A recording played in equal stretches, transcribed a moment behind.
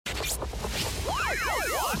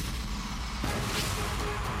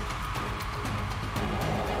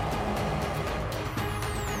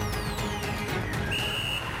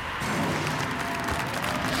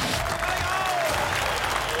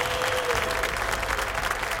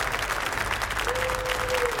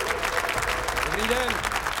Dobrý den.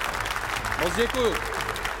 Moc děkuju.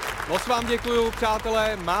 Moc vám děkuju,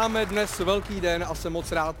 přátelé. Máme dnes velký den a jsem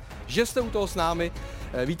moc rád, že jste u toho s námi.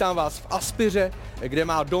 Vítám vás v Aspiře, kde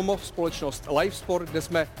má domov společnost Livesport, kde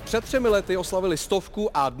jsme před 3 lety oslavili 100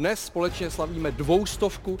 a dnes společně slavíme 200.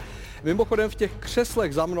 Mimochodem v těch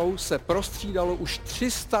křeslech za mnou se prostřídalo už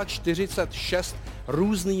 346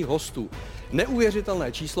 různých hostů.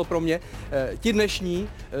 Neuvěřitelné číslo pro mě. Ti dnešní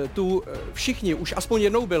tu všichni už aspoň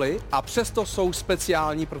jednou byli a přesto jsou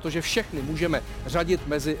speciální, protože všechny můžeme řadit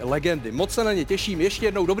mezi legendy. Moc se na ně těším. Ještě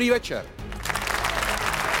jednou dobrý večer.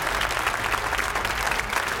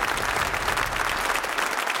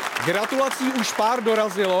 Gratulací už pár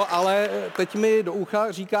dorazilo, ale teď mi do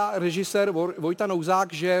ucha říká režisér Vojta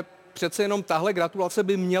Nouzák, že přece jenom tahle gratulace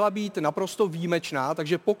by měla být naprosto výjimečná,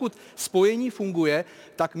 takže pokud spojení funguje,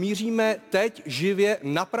 tak míříme teď živě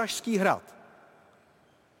na Pražský hrad.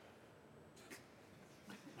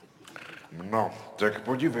 No, tak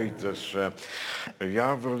podívejte se,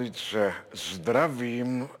 já velice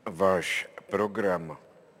zdravím váš program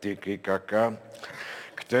Tiki Kaka,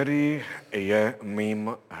 který je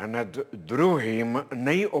mým hned druhým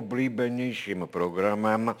nejoblíbenějším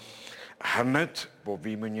programem hned po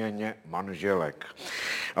výměně manželek.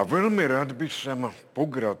 A velmi rád bych sem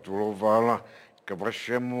pogratuloval k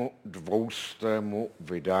vašemu 200.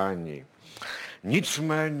 vydání.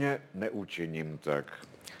 Nicméně neučiním tak.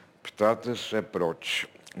 Ptáte se proč?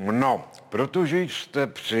 No, protože jste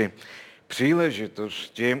při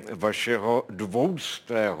příležitosti vašeho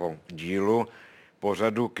 200. dílu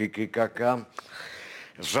pořadu Kiki Kaka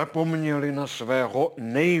zapomněli na svého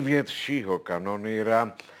největšího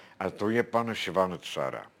kanonýra, a to je pan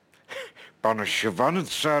Švancara. Pan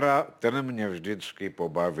Švancara, ten mě vždycky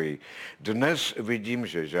pobaví. Dnes vidím,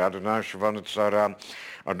 že žádná Švancara,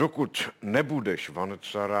 a dokud nebude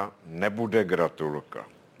Švancara, nebude gratulka.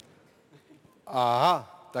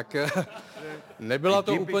 Aha, tak nebyla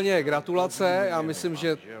to úplně gratulace, já myslím,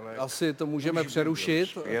 že asi to můžeme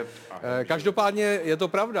přerušit. Každopádně je to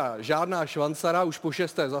pravda, žádná Švancara, už po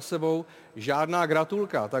 6. za sebou, žádná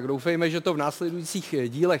gratulka, tak doufejme, že to v následujících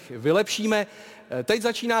dílech vylepšíme. Teď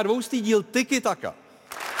začíná 200. díl Tiki Taka.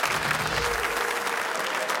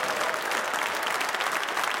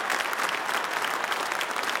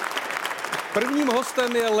 Prvním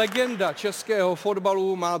hostem je legenda českého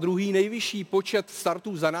fotbalu, má druhý nejvyšší počet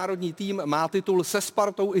startů za národní tým, má titul se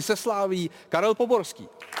Spartou i se Sláví, Karel Poborský.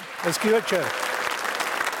 Hezký večer.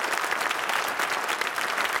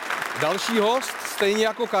 Další host, stejně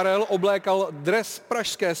jako Karel, oblékal dres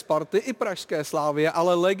pražské Sparty i pražské Slávie,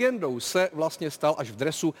 ale legendou se vlastně stal až v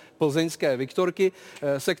dresu plzeňské Viktorky,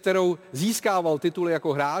 se kterou získával tituly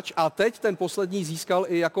jako hráč a teď ten poslední získal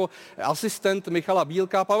i jako asistent Michala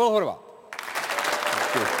Bílka, Pavel Horváth.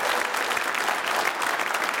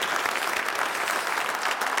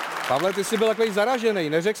 Pavle, ty jsi byl takový zaražený,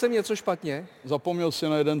 neřekl jsem něco špatně? Zapomněl si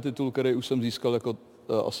na jeden titul, který už jsem získal jako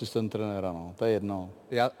asistent trenéra, no, to je jedno.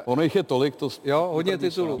 Ono jich je tolik, to... Jo, hodně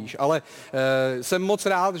titulů, ale jsem moc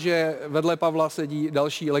rád, že vedle Pavla sedí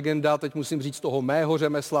další legenda, teď musím říct toho mého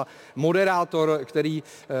řemesla, moderátor, který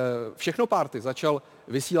Všechno Party začal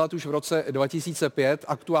vysílat už v roce 2005,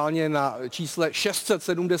 aktuálně na čísle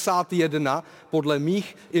 671, podle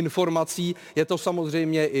mých informací. Je to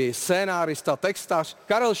samozřejmě i scénárista, textař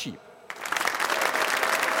Karel Šíp.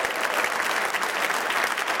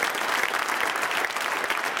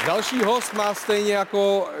 Další host má stejně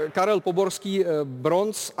jako Karel Poborský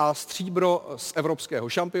bronz a stříbro z evropského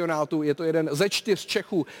šampionátu. Je to jeden ze 4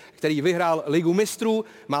 Čechů, který vyhrál Ligu mistrů.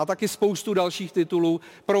 Má taky spoustu dalších titulů.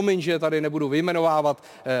 Promiň, že tady nebudu vyjmenovávat.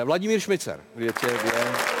 Vladimír Šmicer.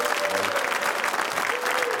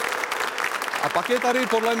 A pak je tady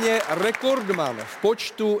podle mě rekordman v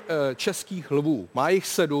počtu českých lvů. Má jich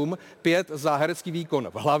 7, 5 za herecký výkon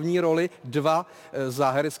v hlavní roli, 2 za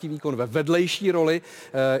herecký výkon ve vedlejší roli.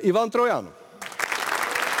 Ivan Trojan.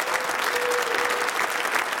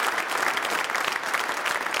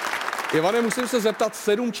 Ivane, musím se zeptat,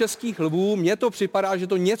 7 českých lvů, mně to připadá, že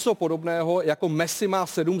to něco podobného, jako Messi má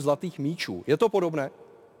 7 zlatých míčů. Je to podobné?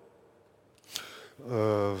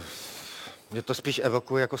 Mě to spíš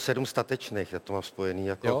evokuje jako 7 statečných, já to mám spojený,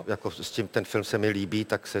 jako s tím ten film se mi líbí,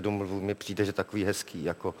 tak 7 lvů mi přijde, že takový hezký,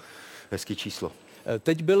 jako hezký číslo.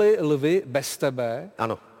 Teď byly lvy bez tebe,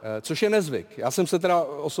 Ano. což je nezvyk. Já jsem se teda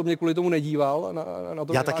osobně kvůli tomu nedíval na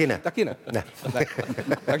to. Já taky ne. Taky ne. Ne.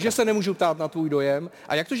 Takže se nemůžu ptát na tvůj dojem.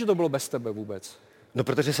 A jak to, že to bylo bez tebe vůbec? No,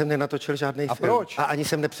 protože jsem nenatočil žádný A film. proč? A ani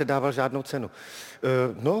jsem nepředával žádnou cenu.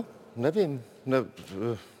 No, nevím.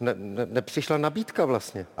 Nepřišla nabídka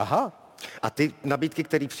vlastně. Aha. A ty nabídky,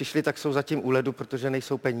 které přišly, tak jsou zatím u ledu, protože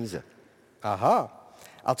nejsou peníze. Aha.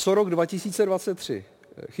 A co rok 2023?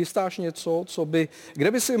 Chystáš něco,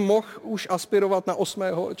 kde by si mohl už aspirovat na 8.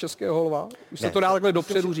 českého lva? Už se to dá takhle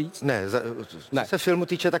dopředu říct? Ne, co se filmu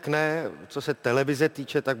týče, tak ne. Co se televize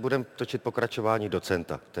týče, tak budeme točit pokračování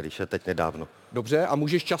Docenta, který šel teď nedávno. Dobře, a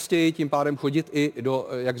můžeš častěji tím pádem chodit i do,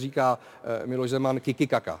 jak říká Miloš Zeman, Kiki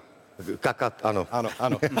Kaka. Kakat, ano.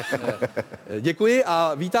 Ano. Děkuji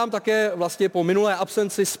a vítám také vlastně po minulé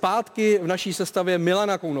absenci zpátky v naší sestavě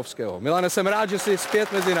Milana Kounovského. Milane, jsem rád, že jsi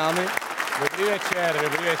zpět mezi námi. Dobrý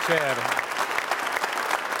večer.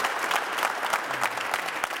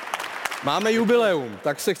 Máme jubileum,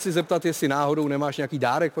 tak se chci zeptat, jestli náhodou nemáš nějaký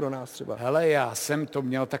dárek pro nás třeba. Hele, já jsem to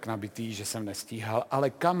měl tak nabitý, že jsem nestíhal, ale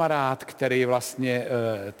kamarád, který vlastně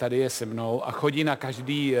tady je se mnou a chodí na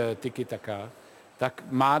každý tiki-taka, tak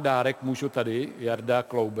má dárek, můžu tady, Jarda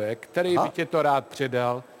Kloubek, který by tě to rád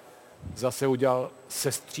předal, zase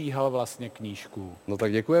sestříhal vlastně knížku. No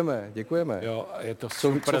tak děkujeme. Jo, je to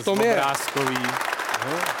super co v tom je? obrázkový.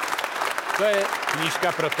 To je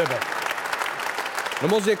knížka pro tebe. No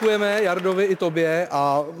moc děkujeme Jardovi i tobě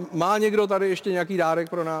a má někdo tady ještě nějaký dárek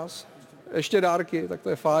pro nás? Ještě dárky, tak to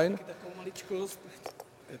je fajn. Takovou maličkost.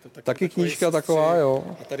 Je to Taky knížka taková, jo.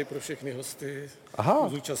 A tady pro všechny hosty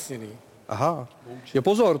zúčastněný. Aha. Je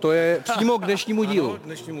pozor, to je přímo k dnešnímu dílu. Ano,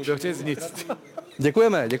 dnešnímu Dobře nic.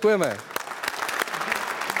 Děkujeme.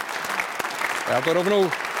 Já to rovnou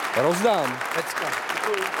rozdám.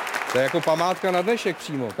 To je jako památka na dnešek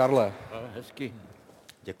přímo, Karle. Hezky.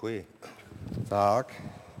 Děkuji. Tak.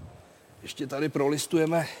 Ještě tady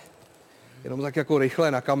prolistujeme jenom tak jako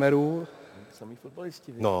rychle na kameru. Samý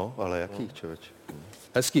fotbalisti. No, ale jaký, člověče?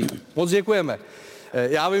 Hezký. Moc děkujeme.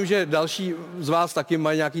 Já vím, že další z vás taky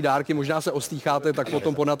mají nějaký dárky, možná se ostýcháte, tak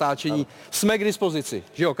potom po natáčení jsme k dispozici.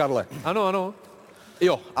 Že jo, Karle? Ano.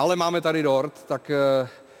 Jo, ale máme tady dort, tak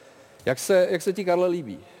jak se ti, Karle,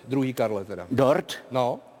 líbí? Druhý Karle teda. Dort?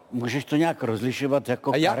 No. Můžeš to nějak rozlišovat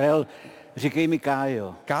jako Karel? Říkej mi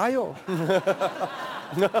Kájo. Kájo?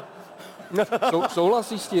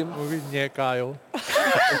 Souhlasíš s tím? Mluví mě, Kájo.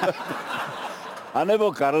 A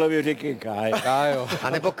nebo Karlovi říkej Kájo. Kájo. A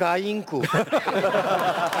nebo Kájínku.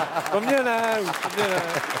 To mě ne.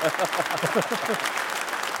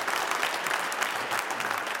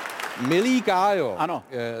 Milý Kájo, Ano.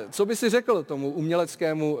 Co by si řekl tomu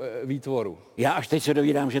uměleckému výtvoru? Já až teď se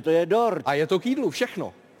dovídám, že to je dort. A je to k jídlu,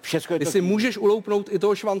 všechno. Všechno je Ty to... si můžeš uloupnout i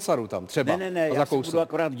toho švancaru tam třeba. Ne, já se budu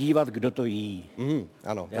akorát dívat, kdo to jí.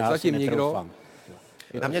 Ano, tak Já zatím si nikdo. netroufám.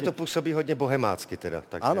 Na mě to působí hodně bohemácky teda.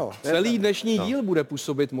 Takže. Ano, celý dnešní díl bude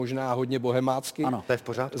působit možná hodně bohemácky. Ano. To je v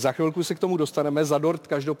pořádku. Za chvilku se k tomu dostaneme. Za dort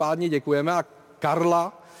každopádně děkujeme a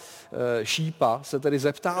Karla Šípa se tedy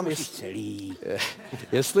zeptám,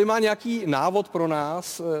 jestli má nějaký návod pro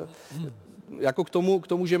nás, jako k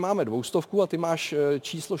tomu, že máme 200 a ty máš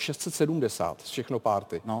číslo 670 z všechno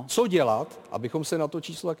párty. No. Co dělat, abychom se na to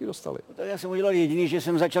číslo taky dostali? To já jsem udělal jediný, že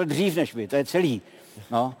jsem začal dřív než vy, to je celý.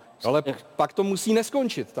 No. Ale pak to musí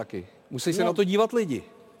neskončit taky. Musí se na to dívat lidi.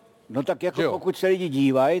 No tak jako pokud se lidi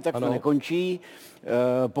dívají, tak to nekončí.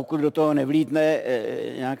 Pokud do toho nevlítne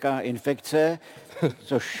nějaká infekce,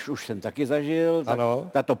 což už jsem taky zažil, tak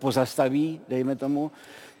ta to pozastaví, dejme tomu.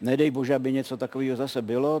 Nedej bože, aby něco takového zase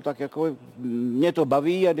bylo, tak jako mě to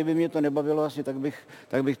baví a kdyby mě to nebavilo asi,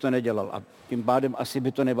 tak bych to nedělal. A tím pádem asi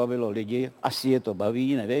by to nebavilo lidi, asi je to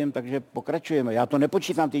baví, nevím, takže pokračujeme. Já to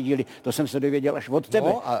nepočítám ty díly, to jsem se dověděl až od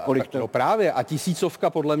tebe. No právě, a 1000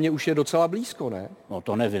 podle mě už je docela blízko, ne? No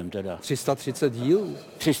to nevím teda. 330 dílů?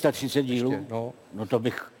 330 dílů? Ještě, no to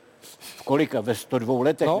bych v kolika, ve 102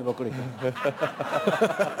 letech nebo kolika?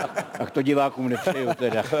 Tak to divákům nepřeju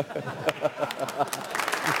teda.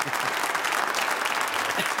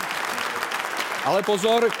 Ale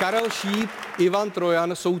pozor, Karel Šíp, Ivan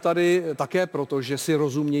Trojan jsou tady také proto, že si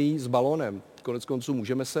rozumějí s balonem. Koneckonců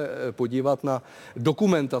můžeme se podívat na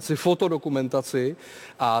dokumentaci, fotodokumentaci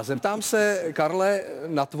a zeptám se, Karle,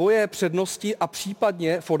 na tvoje přednosti a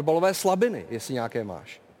případně fotbalové slabiny, jestli nějaké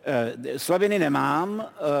máš. Slabiny nemám,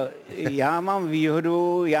 já mám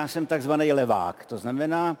výhodu, já jsem takzvaný levák, to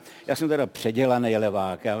znamená, já jsem teda předělaný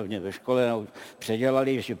levák, já mě ve škole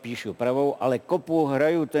předělali, že píšu pravou, ale kopu,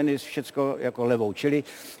 hraju tenis, všecko jako levou, čili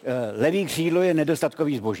levý křídlo je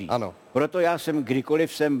nedostatkový zboží. Ano. Proto já jsem,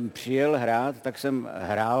 kdykoliv jsem přijel hrát, tak jsem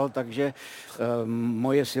hrál, takže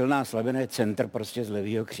moje silná slabina je centr prostě z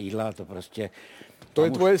levýho křídla, to prostě... To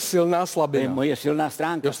je tvoje silná To je slabina. moje silná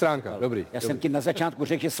stránka. Jo, stránka, dobrý. Já jsem ti na začátku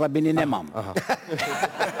řekl, že slabiny nemám. Aha.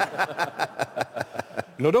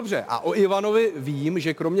 No dobře, a o Ivanovi vím,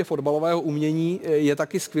 že kromě fotbalového umění je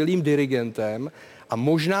taky skvělým dirigentem a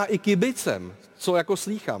možná i kibicem, co jako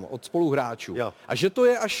slýchám od spoluhráčů. Jo. A že to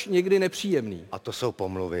je až někdy nepříjemný. A to jsou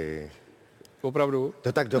pomluvy. Opravdu?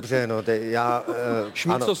 To tak dobře, no, já...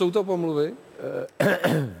 Šmíc, co jsou to pomluvy?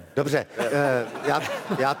 Dobře,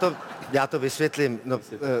 já to vysvětlím. No,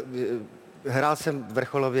 hrál jsem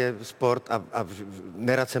vrcholově sport a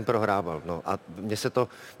nerad jsem prohrával. No, a mně se to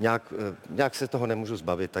nějak se toho nemůžu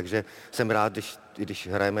zbavit, takže jsem rád, když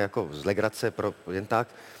hrajeme jako z legrace jen tak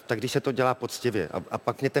když se to dělá poctivě a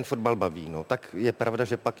pak mě ten fotbal baví. No, tak je pravda,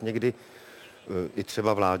 že pak někdy i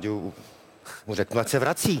třeba Vláďu mu řeknu, ať se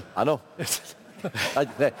vrací. Ano. Ať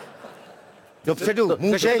ne. Dopředu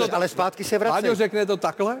můžeš, ale zpátky se vrací. Láďo, řekne to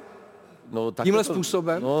takhle? No, tak Tímhle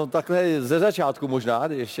způsobem? No takhle ze začátku možná,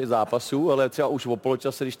 ještě zápasů, ale třeba už o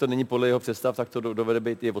poločase, když to není podle jeho představ, tak to dovede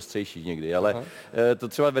být i ostřejší někdy. Ale to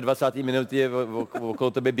třeba ve 20. minutě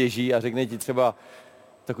okolo tebe běží a řekne ti třeba,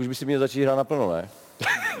 tak už by si měl začít hrát naplno, ne?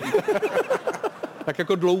 Tak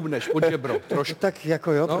jako dloubneš pod žebro, trošku. Tak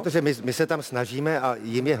jako jo, no? Protože my se tam snažíme a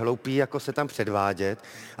jim je hloupý jako se tam předvádět,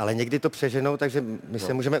 ale někdy to přeženou, takže my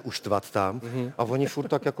se můžeme uštvat tam a oni furt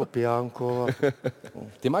tak jako pijánko.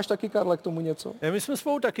 Ty máš taky, Karle, k tomu něco? My jsme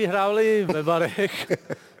spolu taky hráli ve Varech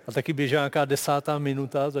a taky běžela nějaká 10.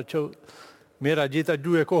 minuta, začal mi radit, ať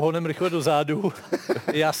jdu jako honem rychle do zádu.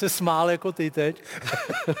 Já se smál jako ty teď.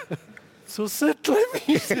 Co se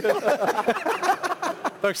tlemíš?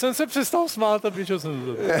 Tak jsem se přestal smát a běžel jsem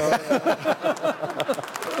do.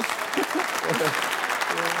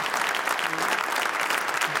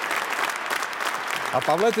 A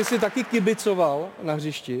Pavle, ty jsi taky kibicoval na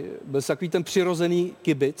hřišti, byl jsi takový ten přirozený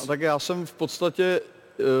kibic. A tak já jsem v podstatě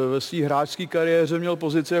ve své hráčské kariéře měl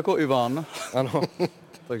pozici jako Ivan. Ano.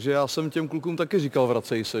 Takže já jsem těm klukům taky říkal,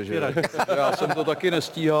 vracej se, že? Já jsem to taky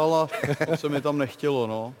nestíhal a se mi tam nechtělo,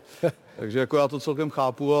 no. Takže jako já to celkem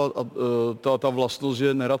chápu a ta vlastnost,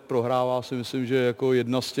 že nerad prohrává, si myslím, že je jako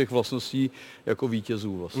jedna z těch vlastností jako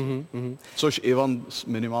vítězů vlastně. Což Ivan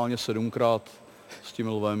minimálně 7krát s tím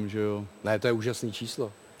lvem, že jo. Ne, to je úžasný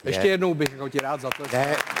číslo. Ještě jednou bych jako ti rád zatleskal.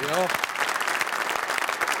 Ne. Jo.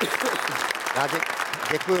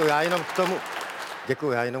 Děkuju,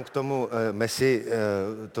 já jenom k tomu Messi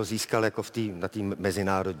to získal jako na té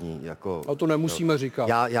mezinárodní. Jako, A to nemusíme říkat.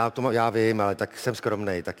 Já vím, ale tak jsem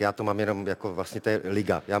skromnej, tak já to mám jenom jako vlastně to je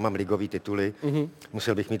liga. Já mám ligový tituly,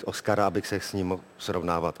 musel bych mít Oscara, abych se s ním mohl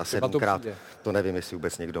srovnávat. A 7krát, to nevím, jestli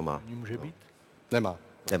vůbec někdo má. Může být? Nemá.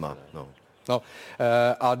 Nemá, no. No,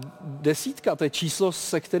 a 10, to je číslo,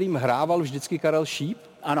 se kterým hrával vždycky Karel Šíp.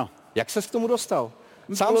 Ano. Jak ses k tomu dostal?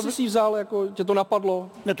 Sám jsi si vzal, jako tě to napadlo?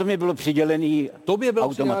 No to mi bylo přidělený Tobě bylo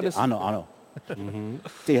automaticky. Ano.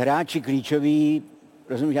 Ty hráči klíčoví,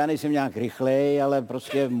 rozumím, já nejsem nějak rychlej, ale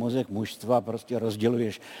prostě mozek mužstva, prostě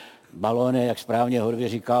rozděluješ balóny, jak správně Horvě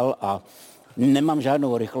říkal, a nemám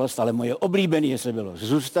žádnou rychlost, ale moje oblíbené, jestli bylo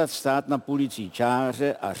zůstat stát na půlicí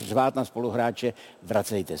čáře a řvát na spoluhráče,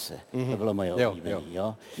 vracejte se. To bylo moje oblíbené.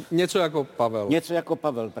 Jo. Něco jako Pavel. Něco jako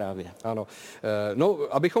Pavel právě. Ano. No,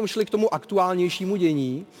 abychom šli k tomu aktuálnějšímu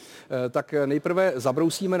dění, tak nejprve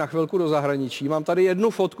zabrousíme na chvilku do zahraničí. Mám tady jednu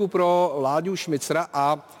fotku pro Láďu Šmicra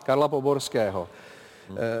a Karla Poborského.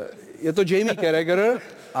 Je to Jamie Carragher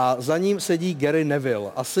a za ním sedí Gary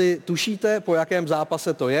Neville. Asi tušíte, po jakém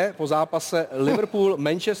zápase to je? Po zápase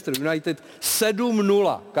Liverpool-Manchester United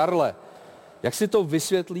 7-0. Karle, jak si to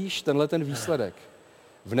vysvětlíš, ten výsledek?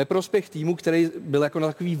 V neprospěch týmu, který byl jako na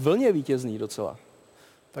takový vlně vítězný docela.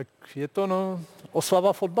 Tak je to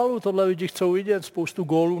oslava fotbalu, tohle lidi chcou vidět, spoustu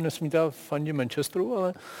gólů, nesmíte fandit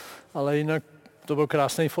Manchesteru, ale jinak to byl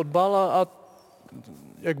krásný fotbal a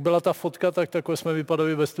jak byla ta fotka, tak takhle jsme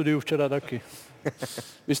vypadali ve studiu včera taky.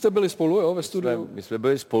 Vy jste byli spolu, jo, ve studiu? My jsme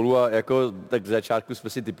byli spolu a jako tak v začátku jsme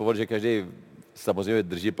si typovali, že každý samozřejmě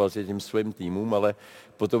drží palce tím svým týmům, ale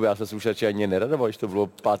potom já jsem se už radši ani neradoval, když to bylo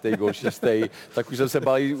 5. gól, 6. tak už jsem se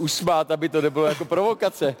bál usmát, aby to nebylo jako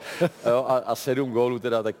provokace. Jo, a 7 gólů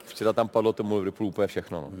teda, tak včera tam padlo tomu Liverpoolu úplně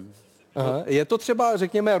všechno. No. Aha. Je to třeba,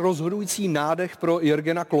 řekněme, rozhodující nádech pro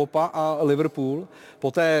Jurgena Kloppa a Liverpool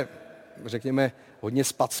po té, řekněme, hodně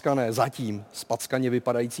spackané, zatím spackaně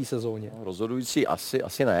vypadající sezóně? Rozhodující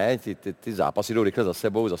asi ne, ty zápasy jdou rychle za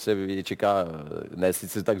sebou, zase je čeká ne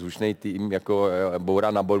sice tak zvučný tým jako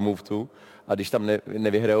Boura na Bournemouthu, a když tam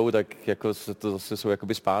nevyhrajou, tak jako to zase jsou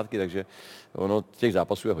jakoby zpátky, takže ono těch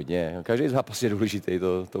zápasů je hodně. Každý zápas je důležitý,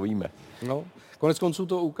 to víme. No, konec konců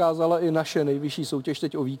to ukázala i naše nejvyšší soutěž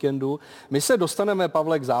teď o víkendu. My se dostaneme,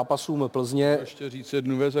 Pavle, k zápasům Plzně. Ještě říct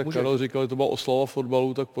jednu věc, jak Karel říkal, že to byla oslava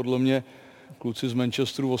fotbalu, tak podle mě kluci z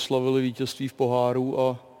Manchesteru oslavili vítězství v poháru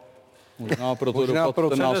a možná proto dopad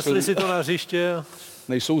ten následný. si to na hřiště.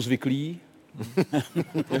 Nejsou zvyklí.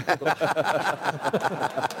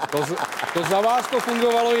 To za vás to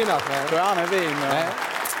fungovalo jinak, ne? To já nevím. Ne?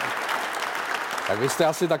 Tak vy jste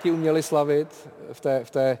asi taky uměli slavit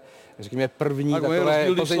v té řekněme, první takové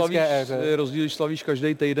plzeňské éře. Je rozdíl, když slavíš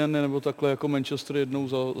každý týden, nebo takhle jako Manchester jednou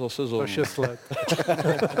za sezónu. Za 6 let.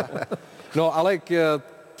 No ale k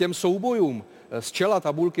těm soubojům z čela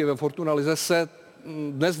tabulky ve Fortuna lize se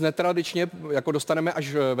dnes netradičně jako dostaneme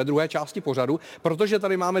až ve druhé části pořadu, protože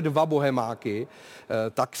tady máme dva bohemáky,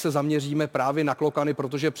 tak se zaměříme právě na klokany,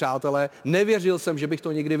 protože, přátelé, nevěřil jsem, že bych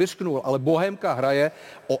to někdy vyřknul, ale Bohemka hraje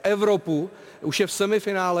o Evropu, už je v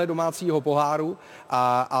semifinále domácího poháru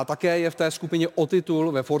a také je v té skupině o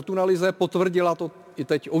titul ve Fortuna lize, potvrdila to i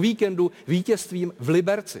teď o víkendu vítězstvím v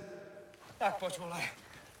Liberci. Tak pojď, vole,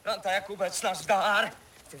 Ranta Jakubec, nazdár.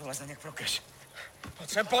 Ty vole, Zdeněk Prokeš. Pojď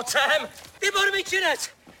sem, Tibor Mičinec!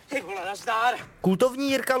 Ty vole, nazdár!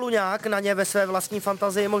 Kultovní Jirka Luňák na ně ve své vlastní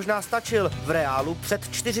fantazii možná stačil. V reálu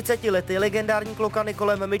před 40 lety legendární klokany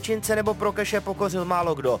kolem Mičince nebo Prokeše pokořil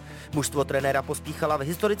málo kdo. Mužstvo trenéra Pospíchala v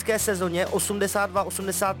historické sezóně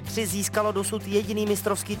 82-83 získalo dosud jediný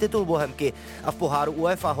mistrovský titul Bohemky a v poháru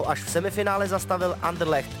UEFA ho až v semifinále zastavil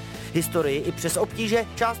Anderlecht. Historii i přes obtíže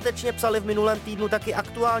částečně psali v minulém týdnu taky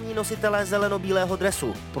aktuální nositelé zeleno-bílého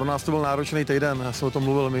dresu. Pro nás to byl náročný týden, já jsem o tom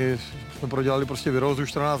mluvil, my jsme prodělali prostě virózu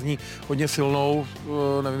 14 dní hodně silnou,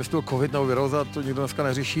 nevím, jestli to byl covid nebo viróza, to nikdo dneska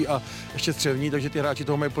neřeší a ještě střevní, takže ty hráči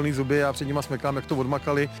toho mají plný zuby a před nima smekám, jak to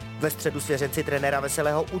odmakali. Ve středu svěřenci trenéra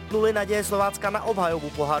Veselého utnuli naděje Slovácka na obhajobu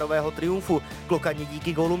pohárového triumfu. Klokani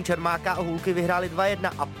díky gólům Čermáka a Hůlky vyhráli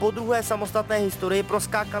 2-1 a po druhé samostatné historii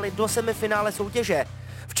proskákali do semifinále soutěže.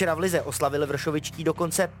 Včera v lize oslavili vršovičtí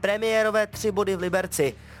dokonce premiérové 3 body v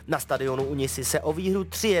Liberci. Na stadionu u Nisy se o výhru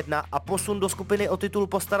 3-1 a posun do skupiny o titul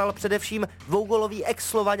postaral především dvougolový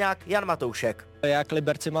ex-Slovaňák Jan Matoušek. Já k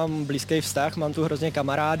Liberci mám blízký vztah, mám tu hrozně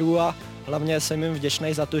kamarádů a hlavně jsem jim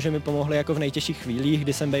vděčný za to, že mi pomohli jako v nejtěžších chvílích,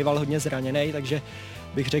 kdy jsem býval hodně zraněný, takže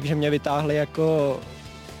bych řekl, že mě vytáhli jako,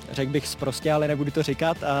 řekl bych sprostě, ale nebudu to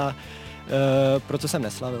říkat a proto jsem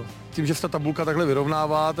neslavil. Tím, že se ta tabulka takhle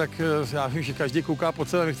vyrovnává, tak já vím, že každý kouká pod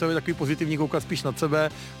sebe, my chceme být takový pozitivní, koukat spíš nad sebe,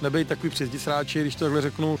 nebejt takový přezdisráči, když to takhle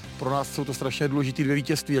řeknu. Pro nás jsou to strašně důležitý 2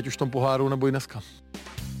 vítězství, ať už v tom poháru nebo i dneska.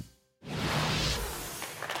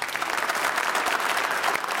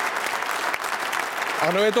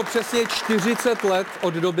 Ano, je to přesně 40 let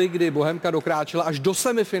od doby, kdy Bohemka dokráčela až do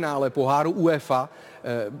semifinále poháru UEFA.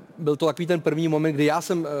 Byl to takový ten první moment, kdy já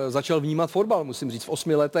jsem začal vnímat fotbal, musím říct, v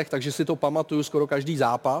 8 letech, takže si to pamatuju skoro každý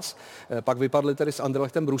zápas. Pak vypadli tedy s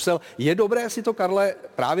Anderlechtem Brusel. Je dobré si to, Karle,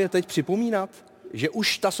 právě teď připomínat, že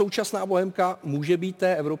už ta současná Bohemka může být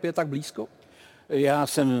té Evropě tak blízko? Já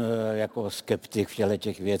jsem jako skeptik v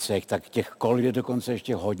těch věcech, tak těch kol je dokonce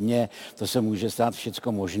ještě hodně, to se může stát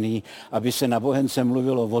všecko možný, aby se na Bohemce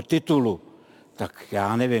mluvilo o titulu. Tak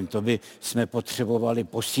já nevím, to by jsme potřebovali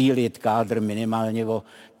posílit kádr minimálně o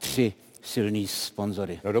 3 silný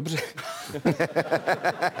sponzory. No dobře.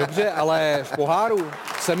 Dobře, ale v poháru,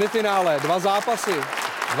 v semifinále, 2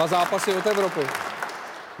 zápasy od Evropy.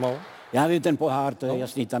 No. Já vím, ten pohár, to je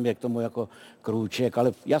jasný, tam je k tomu jako krůček,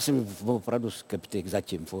 ale já jsem opravdu skeptik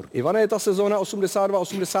zatím furt. Ivane, je ta sezóna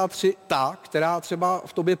 82-83 ta, která třeba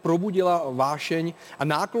v tobě probudila vášeň a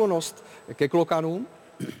náklonnost ke klokanům?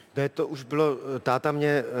 Ne, to už bylo, táta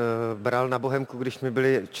mě bral na Bohemku, když mi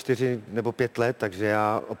byli 4 nebo 5 let, takže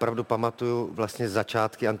já opravdu pamatuju vlastně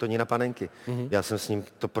začátky Antonína Panenky. Já jsem s ním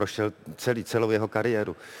to prošel celou jeho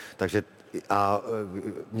kariéru, takže a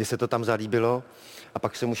mně se to tam zalíbilo a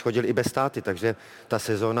pak jsem už chodil i bez táty, takže ta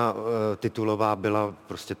sezóna titulová byla,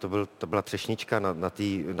 prostě to byla třešnička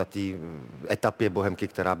na té etapě Bohemky,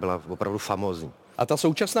 která byla opravdu famózní. A ta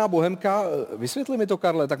současná Bohemka, vysvětli mi to,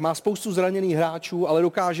 Karle, tak má spoustu zraněných hráčů, ale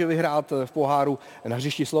dokáže vyhrát v poháru na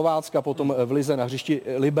hřišti Slovácka, potom v lize na hřišti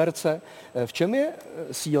Liberce. V čem je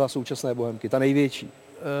síla současné Bohemky, ta největší?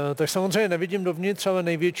 Tak samozřejmě nevidím dovnitř, ale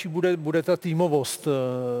největší bude ta týmovost.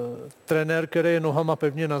 Trenér, který je nohama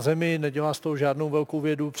pevně na zemi, nedělá z toho žádnou velkou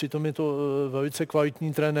vědu, přitom je to velice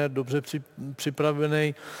kvalitní trenér, dobře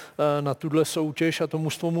připravený na tuhle soutěž a to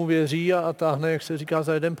mužstvo mu věří a táhne, jak se říká,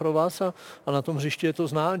 za jeden pro vás a na tom hřišti je to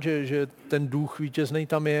znát, že ten duch vítěznej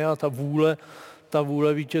tam je a ta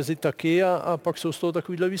vůle vítězit taky a pak jsou z toho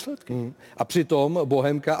takovýhle výsledky. A přitom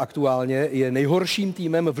Bohemka aktuálně je nejhorším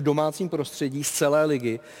týmem v domácím prostředí z celé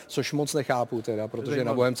ligy, což moc nechápu teda, protože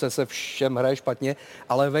na Bohemce se všem hraje špatně,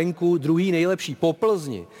 ale venku druhý nejlepší po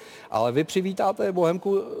Plzni. Ale vy přivítáte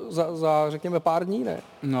Bohemku za řekněme pár dní, ne?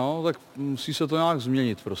 No, tak musí se to nějak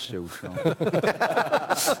změnit prostě už. No.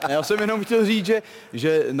 Já jsem jenom chtěl říct,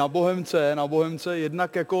 že na Bohemce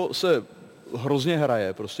jednak jako se hrozně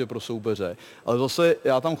hraje prostě pro soupeře. Ale zase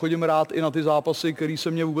já tam chodím rád i na ty zápasy, které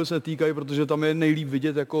se mě vůbec netýkají, protože tam je nejlíp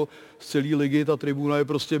vidět jako z celé ligy, ta tribuna je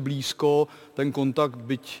prostě blízko, ten kontakt,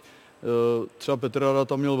 byť třeba Petr Rada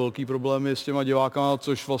tam měl velký problémy s těma divákama,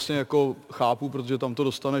 což vlastně jako chápu, protože tam to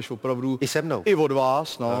dostaneš opravdu i se mnou. I od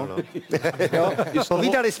vás, no. Jo,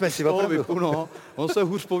 povídali jsme si opravdu. Vypu, no. On se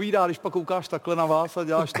hůř povídá, když pak koukáš takhle na vás a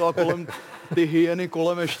děláš to a kolem ty hyeny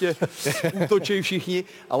kolem ještě útočí všichni,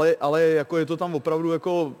 ale jako je to tam opravdu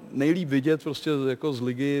jako nejlíp vidět prostě jako z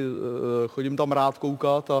ligy, chodím tam rád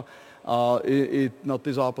koukat a i na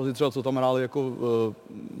ty zápasy třeba, co tam hráli jako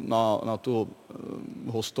na to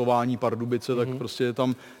hostování Pardubice, tak prostě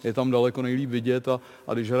je tam daleko nejlíp vidět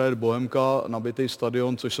a když hraje Bohemka, nabitý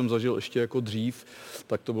stadion, což jsem zažil ještě jako dřív,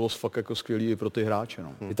 tak to bylo fakt jako skvělý i pro ty hráče.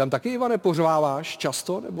 No. Ty tam taky, Ivane, pořváváš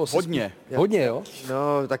často? Nebo hodně. Hodně, jo?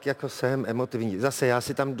 No, tak jako jsem emotivní. Zase já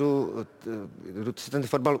si tam jdu si ten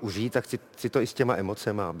fotbal užít a chci to i s těma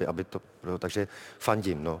emocema, aby to, no, takže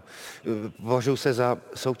fandím, no. Považuji se za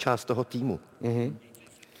součást toho týmu.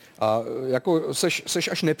 A jako seš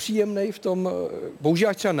až nepříjemnej v tom,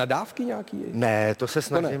 používáš třeba nadávky nějaký? Ne,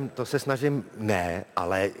 to se snažím,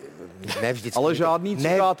 ale ne vždycky. Ale žádný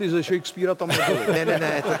citáty ze Shakespearea tam nebyly.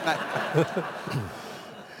 Ne,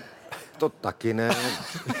 to taky ne.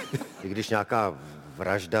 I když nějaká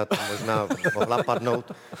vražda tam možná mohla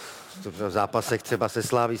padnout v zápasech třeba se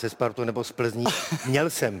Sláví, se Spartou nebo s Plzní, měl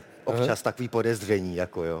jsem občas takový podezření,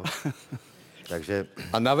 jako jo. Takže...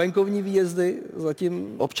 A na venkovní výjezdy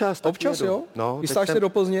zatím? Občas, jo? No, chystáš se do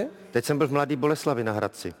Plzně? Teď jsem byl v Mladý Boleslavi na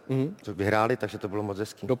Hradci, což vyhráli, takže to bylo moc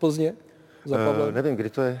hezký. Do Plzně? Nevím, kdy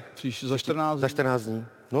to je. Za 14 dní. Za 14 dní.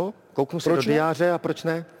 No, kouknu si do diáře a proč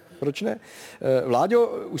ne? Proč ne? Vláďo,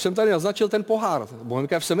 už jsem tady naznačil ten pohár.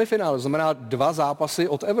 Bohemka je v semifinále, to znamená 2 zápasy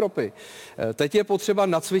od Evropy. Teď je potřeba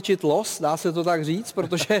nacvičit los, dá se to tak říct,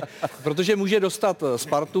 protože může dostat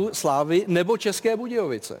Spartu, Slávy nebo České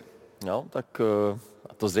Budějovice. No, tak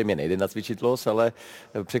a to zřejmě nejde nacvičit los, ale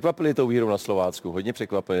překvapili tou výhrou na Slovácku, hodně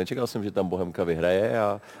překvapili. Nečekal jsem, že tam Bohemka vyhraje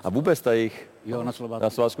a vůbec ta jejich na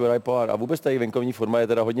Slovácku hraje pohár a vůbec ta jejich venkovní forma je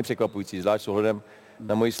teda hodně překvapující, zvlášť s ohledem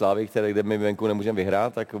na moji Slávy, kde my venku nemůžeme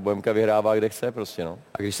vyhrát, tak Bohemka vyhrává, kde chce prostě, no.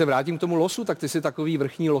 A když se vrátím k tomu losu, tak ty jsi takový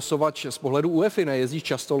vrchní losovač z pohledu UEFI, nejezdíš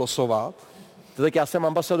často losovat? Tak já jsem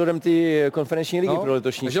ambasadorem ty konferenční ligy pro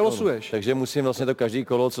letošní takže losuješ. Takže musím vlastně to každý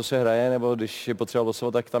kolo, co se hraje, nebo když je potřeba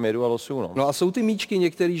losovat, tak tam jedu a losuju. No a jsou ty míčky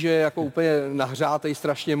některý, že jako úplně nahřátej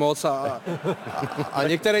strašně moc a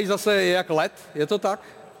některý zase je jak led, je to tak?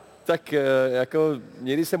 Tak jako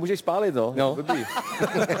někdy se můžeš spálit, no.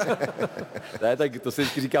 Ne, tak to se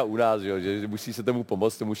vždycky říká u nás, že musí se tomu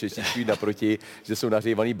pomoct, tomu šestičku jít naproti, že jsou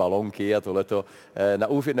nahřívaný balónky a tohleto.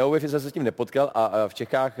 Na UEFI jsem se s tím nepotkal a v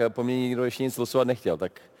Čechách po mně nikdo ještě nic losovat nechtěl,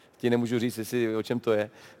 tak ti nemůžu říct, jestli o čem to je.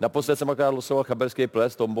 Naposled jsem akorát losoval chaberský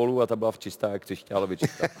ples, tombolu a ta byla čistá jak křišťálově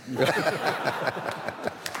čistá.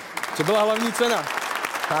 Co byla hlavní cena?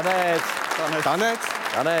 Kanec.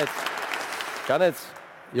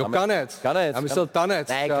 Jo, kanec. Já myslel tanec.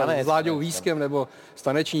 Ne, kanec. S Láďou Vískem nebo s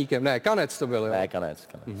tanečníkem. Ne, kanec to byl, jo. Ne, kanec.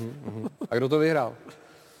 A kdo to vyhrál?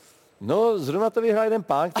 No, zrovna to vyhrál jeden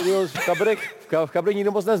pán, který ho v Chabrech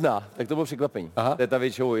nikdo moc nezná. Tak to bylo překvapení. Teda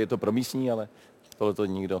většinou je to pro místní, ale tohle to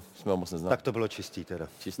nikdo jsme ho moc nezná. Tak to bylo čistý teda.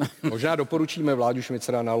 Možná doporučíme Vláďu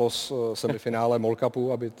Šmicera na los semifinále Mall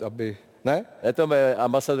Cupu, aby... Ne? Ne, to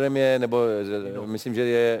ambasadorem je, nebo myslím, že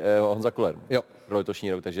je Honza Koller. Jo. Pro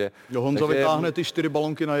letošní rok, takže... Jo, Honza vytáhne ty 4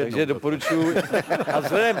 balonky na jedno. Takže doporučuji. A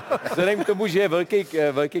vzhledem k tomu, že je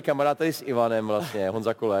velký kamarád tady s Ivanem vlastně,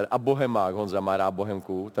 Honza Koller a Bohemák, Honza má rád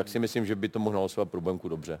Bohemku, tak si myslím, že by to mohl hlasovat pro Bohemku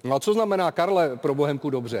dobře. No a co znamená, Karle, pro Bohemku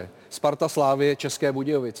dobře? Sparta, Slávie, České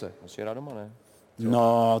Budějovice. Asi rád doma, ne?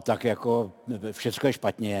 No, tak jako všecko je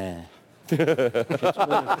špatně.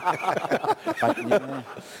 Špatně.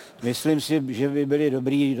 Myslím si, že by byly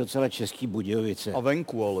dobrý docela Český Budějovice. A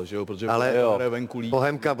venku ale, že jo, protože Ale hraje venku líp.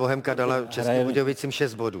 Bohemka dala Českým Budějovicím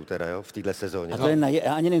 6 bodů teda, jo, v téhle sezóně. A to je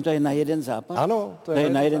ani nevím, to je na jeden zápas? Ano, to je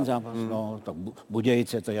na jeden zápas. No, tak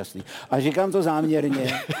Budějice, to je jasný. A říkám to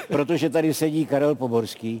záměrně, protože tady sedí Karel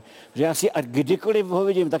Poborský, že já si a kdykoliv ho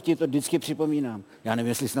vidím, tak ti to vždycky připomínám. Já nevím,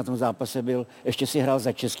 jestli jsi na tom zápase byl, ještě si hrál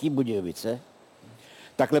za Český Budějovice.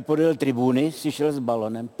 Takhle podél tribuny si šel s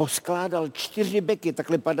balonem, poskládal 4 beky,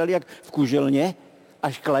 takhle padali jak v kuželně,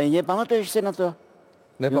 až klajně. Pamatuješ si na to?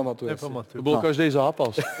 Nepamatuji. To byl každý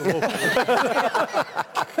zápas.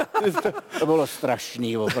 To bylo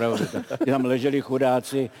strašný, opravdu. Tam leželi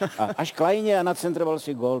chudáci a až klajně a nacentroval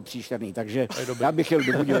si gól příšerný. Takže já bych jel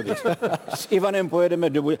do Budějovic. S Ivanem pojedeme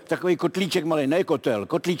do Budějovic. Takový kotlíček malý, ne kotel.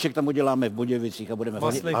 Kotlíček tam uděláme v Budějovicích a budeme...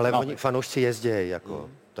 Ale oni fanoušci jezdí, jako.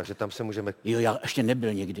 Takže tam se můžeme... Jo, já ještě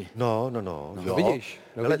nebyl nikdy. No. Jo. Vidíš.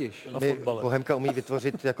 Bohemka umí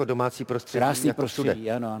vytvořit jako domácí prostředí. Krásný jako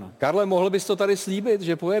prostředí, ano. Karle, mohl bys to tady slíbit,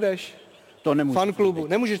 že pojedeš? To nemůžu. Fanklubu,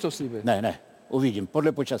 nemůžeš to slíbit? Ne. Uvidím,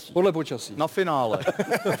 podle počasí. Podle počasí. Na finále.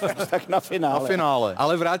 Tak na finále.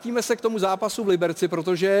 Ale vrátíme se k tomu zápasu v Liberci,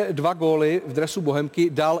 protože 2 góly v dresu Bohemky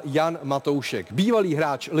dal Jan Matoušek. Bývalý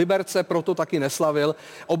hráč Liberce, proto taky neslavil.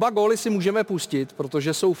 Oba góly si můžeme pustit,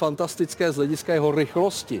 protože jsou fantastické z hlediska jeho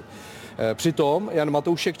rychlosti. Přitom Jan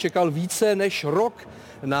Matoušek čekal více než rok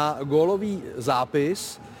na gólový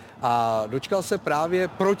zápis a dočkal se právě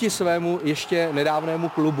proti svému ještě nedávnému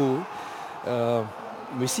klubu.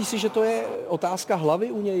 Myslíš si, že to je otázka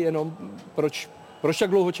hlavy u něj jenom? Proč tak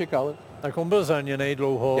dlouho čekal? Tak on byl zraněný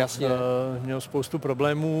dlouho, Jasně. Měl spoustu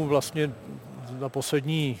problémů, vlastně za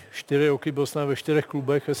poslední 4 roky byl snad ve 4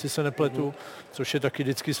 klubech, jestli se nepletu, což je taky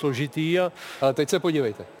vždycky složitý. Ale teď se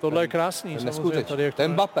podívejte. Tohle je krásný. Neskutečný.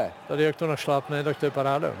 Ten Mbappé. Tady jak to našlápne, tak to je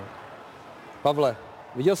paráda. No. Pavle,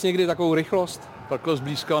 viděl jsi někdy takovou rychlost? Takhle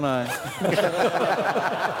zblízka ne.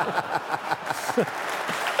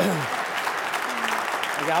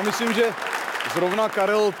 Já myslím, že zrovna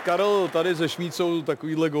Karel tady se Šmícou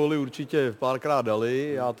takovýhle góly určitě párkrát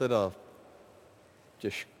dali. Já teda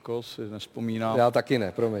těžko si nespomínám. Já taky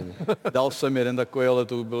ne, promiň. Dal jsem jeden takový, ale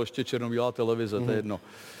to byl ještě černobílá televize, to je jedno.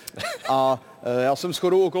 A já jsem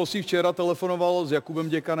shodou okolností včera telefonoval s Jakubem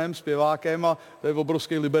Děkanem, zpěvákem, a to je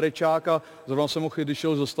obrovský liberečák, a zrovna jsem ho když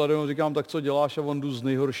šel ze stadionu, říkám, tak co děláš, a on jdu z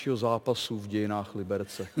nejhoršího zápasu v dějinách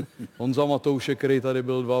Liberce. Honza Matoušek, který tady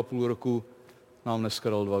byl 2,5 roku, nám dneska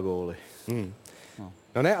dal 2 góly.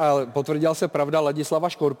 No ne, ale potvrdila se pravda Ladislava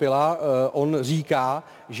Škorpila. On říká,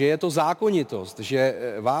 že je to zákonitost, že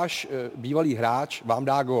váš bývalý hráč vám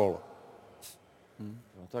dá gól.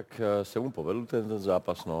 No tak se mu povedl ten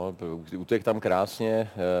zápas, no. Utek tam krásně,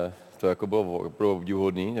 to jako bylo opravdu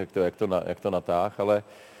obdivuhodný, jak to natáhl, ale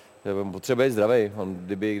potřebuje být zdravý. On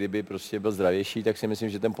kdyby prostě byl zdravější, tak si myslím,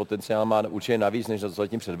 že ten potenciál má určitě navíc, než to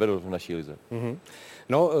zatím předvedl v naší lize.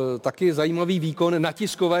 No, taky zajímavý výkon na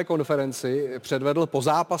tiskové konferenci předvedl po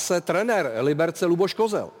zápase trenér Liberce Luboš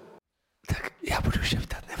Kozel. Tak já budu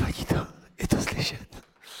šeptat, nevadí to, je to slyšet.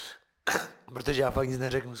 Protože já fakt nic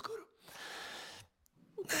neřeknu skoro.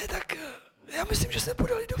 Ne, tak já myslím, že jsme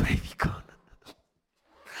podali dobrý výkon.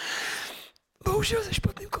 Bohužel se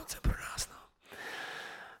špatným koncem pro nás, no.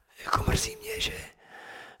 Jako mrzí mě, že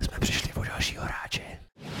jsme přišli o dalšího hráče.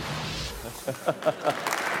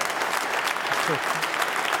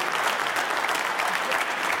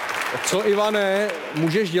 Co, Ivane,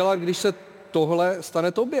 můžeš dělat, když se tohle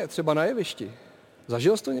stane tobě, třeba na jevišti?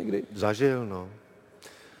 Zažil jsi to někdy? Zažil, no.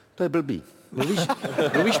 To je blbý.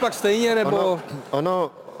 Mluvíš pak stejně, nebo...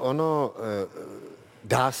 Ono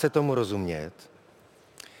dá se tomu rozumět,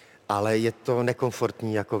 ale je to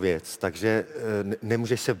nekomfortní jako věc, takže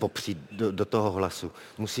nemůžeš se opřít do toho hlasu.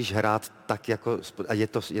 Musíš hrát tak jako...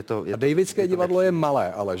 A Davidské divadlo je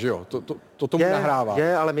malé, ale že jo? To tomu nahrává.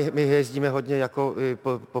 Je, ale my jezdíme hodně jako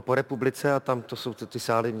po republice a tam to jsou ty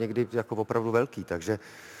sály někdy jako opravdu velký, takže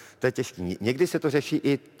to je těžký. Někdy se to řeší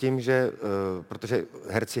i tím, že, protože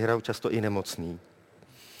herci hrajou často i nemocný,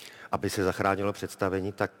 aby se zachránilo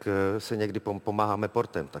představení, tak se někdy pomáháme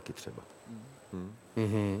portem taky třeba.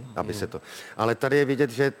 Aby se to. Ale tady je vidět,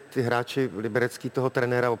 že ty hráči liberecký toho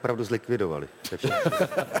trenéra opravdu zlikvidovali.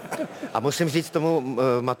 A musím říct tomu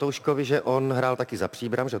Matouškovi, že on hrál taky za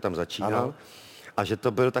Příbram, že tam začínal. Ano. A že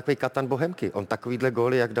to byl takový katan Bohemky. On takovýhle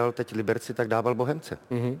góly, jak dal teď Liberci, tak dával Bohemce.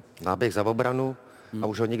 Náběh za obranu a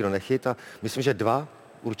už ho nikdo nechyt. A myslím, že 2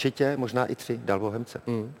 určitě, možná i 3 dal Bohemce.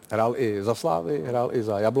 Hrál i za Slávy, hrál i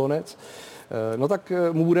za Jablonec. No tak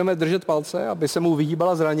mu budeme držet palce, aby se mu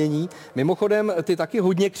vyhýbala zranění. Mimochodem, ty taky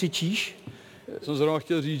hodně křičíš. Jsem zrovna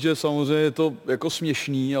chtěl říct, že samozřejmě je to jako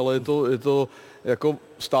směšný, ale je to jako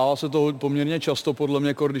stává se to poměrně často podle mě,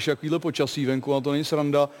 jako když jakýhle počasí venku, a to není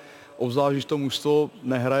sranda, obzvlášť, když to mužstvo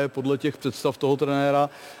nehraje podle těch představ toho trenéra,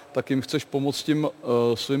 tak jim chceš pomoct tím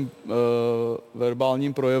svým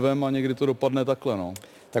verbálním projevem a někdy to dopadne takhle, no.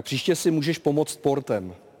 Tak příště si můžeš pomoct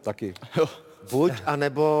sportem taky. Buď,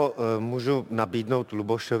 anebo můžu nabídnout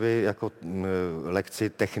Lubošovi jako lekci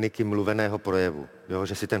techniky mluveného projevu. Jo,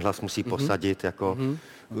 že si ten hlas musí posadit jako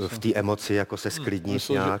v té emoci, jako se sklidnit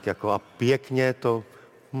nějak, jako a pěkně to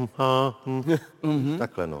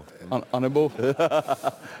takhle, no. A nebo...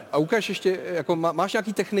 A ukáž ještě, jako máš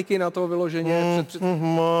nějaký techniky na to vyloženě?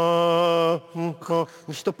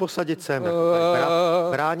 Musíš to posadit sem,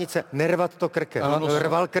 bránit se, nervat to krkem.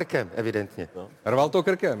 Rval krkem, evidentně. Rval to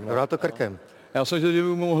krkem. Rval to krkem. Já jsem že by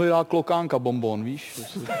mohli dát klokánka bonbon, víš?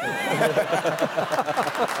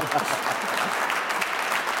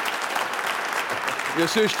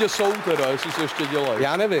 Jestli ještě jsou teda, jestli se ještě dělají.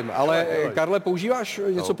 Já nevím, ale Karle, používáš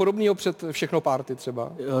něco podobného před všechno party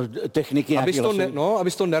třeba? Techniky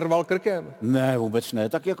abys to nerval krkem. Ne, vůbec ne.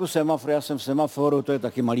 Tak jako semafor, já jsem v semaforu, to je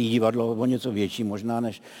taky malý divadlo, o něco větší možná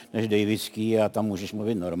než Davidský a tam můžeš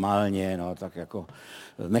mluvit normálně, no tak jako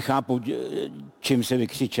nechápu, čím se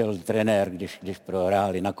vykřičel trenér, když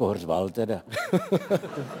prohráli, na koho řval teda.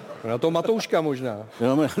 Na to Matouška možná.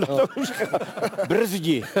 No, na Matouška.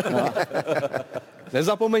 Brzdi. No.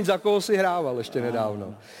 Nezapomeň, za koho si hrával ještě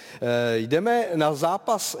nedávno. Jdeme na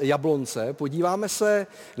zápas Jablonce, podíváme se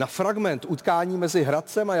na fragment utkání mezi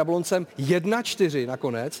Hradcem a Jabloncem 1-4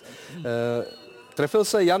 nakonec. Trefil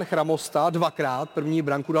se Jan Chramosta dvakrát, první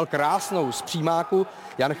branku dal krásnou z přímáku.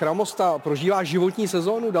 Jan Chramosta prožívá životní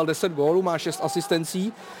sezónu, dal 10 gólů, má 6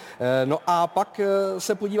 asistencí. No a pak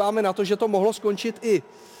se podíváme na to, že to mohlo skončit i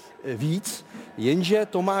víc, jenže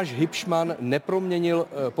Tomáš Hybšman neproměnil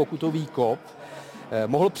pokutový kop.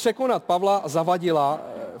 Mohl překonat Pavla Zavadila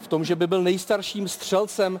v tom, že by byl nejstarším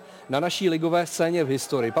střelcem na naší ligové scéně v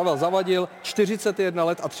historii. Pavel Zavadil 41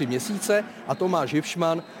 let a 3 měsíce a Tomáš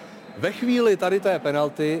Hybšman ve chvíli tady té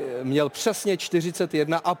penalty měl přesně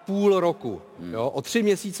 41,5 roku. Jo? O 3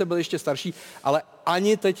 měsíce byl ještě starší, ale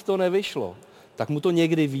ani teď to nevyšlo. Tak mu to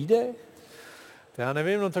někdy vyjde? Já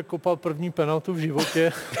nevím, no tak kopal první penaltu v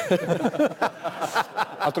životě.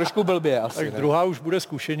 A trošku blbě asi. Tak druhá už bude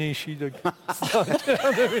zkušenější, tak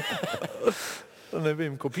já nevím. To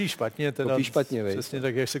nevím, kopí špatně teda. Kopí špatně, vej. Přesně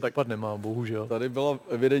tak, jak se kopat nemá, bohužel. Tady byla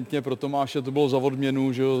evidentně pro Tomáše, to bylo za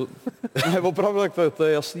odměnu, že jo. Ne, opravdu, tak to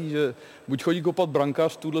je jasný, že buď chodí kopat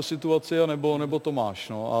brankář v tuhle situaci, nebo Tomáš,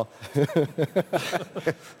 no a...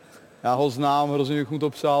 Já ho znám, hrozně bych mu to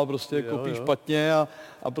přál, prostě kopí špatně a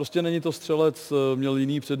prostě není to střelec, měl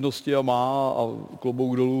jiný přednosti a má a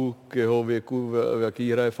klobouk dolů k jeho věku, v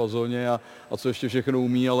jaký hraje fazóně a co ještě všechno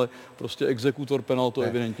umí, ale prostě exekutor penal to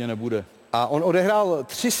evidentně nebude. A on odehrál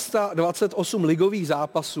 328 ligových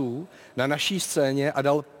zápasů na naší scéně a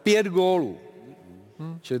dal 5 gólů.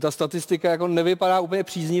 Čili ta statistika jako nevypadá úplně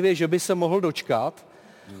příznivě, že by se mohl dočkat.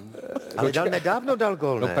 Ale nedávno dal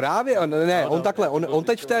gól, ne? No právě, ne, on takhle, on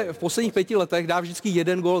teď v posledních 5 letech dá vždycky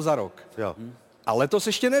 1 gól za rok. Jo. A letos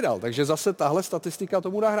ještě nedal, takže zase tahle statistika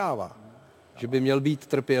tomu nahrává. Že by měl být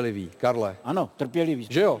trpělivý. Karle. Ano, trpělivý.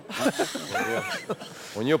 Že jo?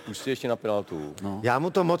 Oni ho pustí ještě na penaltu. No. Já mu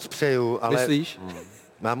to moc přeju, ale... Myslíš?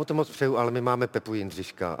 Já mu to moc přeju, ale my máme Pepu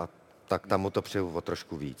Jindřiška a tak tam mu to přeju o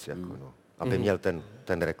trošku víc, jako no. Aby měl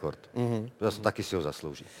ten rekord. Zase taky si ho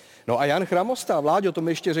zaslouží. No a Jan Chramosta, Vláďo, to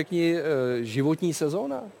mi ještě řekni, životní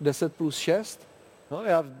sezóna, 10+6? No,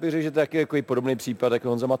 já bych řekl, že to je takový podobný případ jako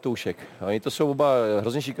Honza Matoušek. Oni to jsou oba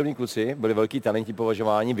hrozně šikovní kluci, byli velký talenti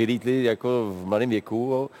považováni, vylítli jako v mladém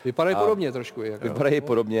věku. Vypadají podobně trošku. Jako. Vypadají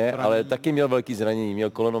podobně, ale taky měl velký zranění, měl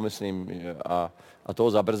koleno, myslím, a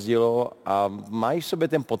toho zabrzdilo a mají v sobě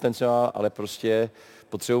ten potenciál, ale prostě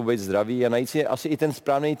potřebují být zdraví a najít si asi i ten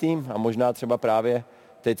správný tým a možná třeba právě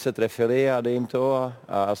teď se trefili a dej jim to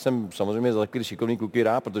a jsem samozřejmě za takový šikovný kluky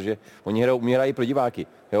rád, protože oni hrají pro diváky,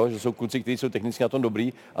 jo? Že jsou kluci, kteří jsou technicky na tom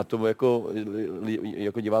dobrý a to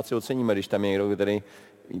jako diváci oceníme, když tam je někdo, který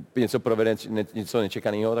něco provede, něco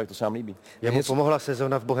nečekaného, tak to se nám líbí. Jemu pomohla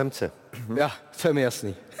sezóna v Bohemce. Já, to je mi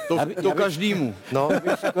jasný. To každému. No,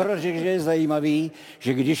 bych skoro řekl, že je zajímavý,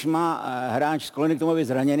 že když má hráč z Koleny k tomu být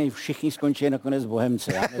zraněný, všichni skončí nakonec v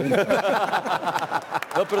Bohemce. Já nevím.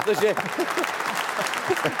 No, protože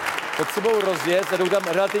potřebou rozjet a jdou tam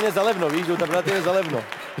relativně zalevno, víš, jdou tam relativně zalevno.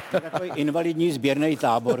 Takový invalidní sběrný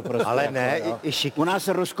tábor prostě. Ale ne, jako, i u nás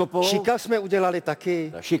se rozkopou. Šika jsme udělali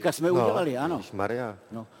taky. Šika jsme udělali, ano. Maria.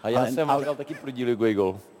 No. A já jsem vám dal taky prodíl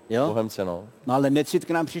gol. Jo? Bohemce, no. No ale Necit k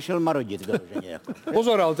nám přišel marodit vyloženě. Jako.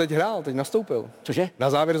 Pozor, ale teď hrál, teď nastoupil. Cože? Na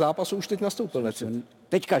závěr zápasu už teď nastoupil. Necit.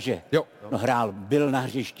 Teďka, že? Jo. No hrál, byl na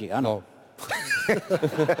hřišti, ano. No.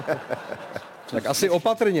 Tak asi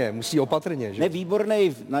opatrně, musí opatrně, že? Ne,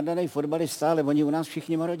 výborný, nadaný fotbalista, ale oni u nás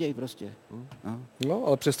všichni marodějí prostě. No,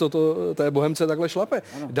 ale přesto to té Bohemce takhle šlape.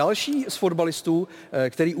 Ano. Další z fotbalistů,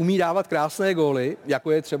 který umí dávat krásné góly,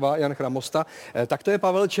 jako je třeba Jan Chramosta, tak to je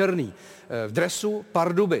Pavel Černý. V dresu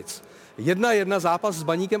Pardubic. 1-1 zápas s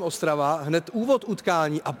Baníkem Ostrava, hned úvod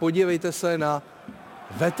utkání a podívejte se na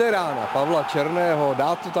veterána Pavla Černého,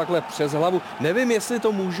 dát to takhle přes hlavu. Nevím, jestli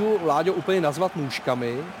to můžu, Láďo, úplně nazvat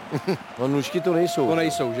nůžkami. No nůžky to nejsou. To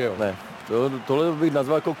nejsou, že jo? Ne, tohle bych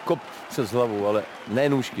nazval jako kop přes hlavu, ale ne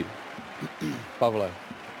nůžky. Pavle.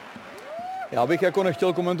 Já bych jako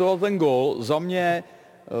nechtěl komentovat ten gól. Za mě,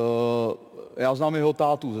 já znám jeho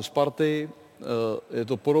tátu ze Sparty, je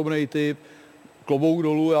to podobný typ. Klobouk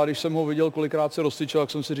dolů, já když jsem ho viděl, kolikrát se roztyčil,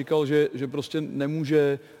 tak jsem si říkal, že prostě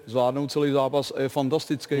nemůže zvládnout celý zápas a je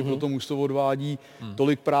fantastický, proto mužstvo odvádí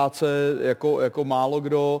tolik práce jako málo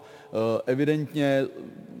kdo. Evidentně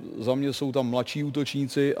za mě jsou tam mladší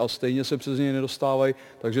útočníci a stejně se přes něj nedostávají,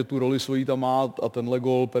 takže tu roli svojí tam má a tenhle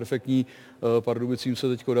gól perfektní Pardubicím se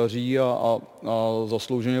teďko daří a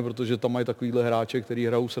zaslouženě, protože tam mají takovýhle hráče, který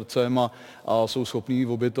hrajou srdcem a jsou schopní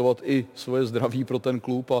obětovat i svoje zdraví pro ten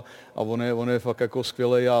klub a on je fakt jako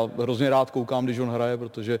skvělej. Já hrozně rád koukám, když on hraje,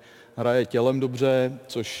 protože hraje tělem dobře,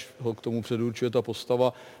 což ho k tomu předurčuje ta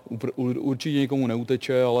postava. Určitě nikomu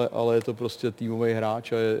neuteče, ale je to prostě týmový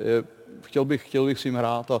hráč a chtěl bych s ním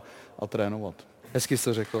hrát a trénovat. Hezky jsi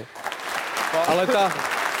to řekl. Ale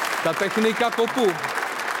ta technika kopu.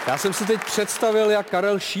 Já jsem si teď představil, jak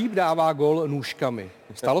Karel Šíp dává gól nůžkami.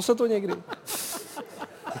 Stalo se to někdy?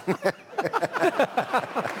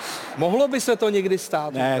 Mohlo by se to někdy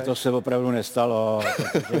stát? Ne, to se opravdu nestalo.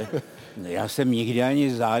 Já jsem nikdy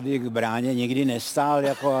ani zády k bráně nikdy nestál,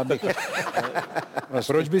 jako abych...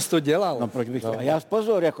 Prostě, proč bys to dělal? No, proč bych to... Já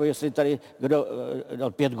pozor, jako jestli tady kdo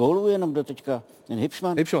dal 5 gólů jenom do teďka, ten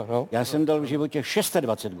Hipšman. Hipšman, no. Já jsem dal v životě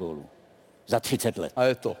 620 gólů. Za 30 let. A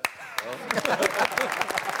je to.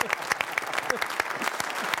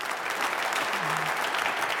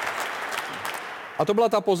 A to byla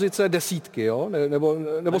ta pozice desítky, jo?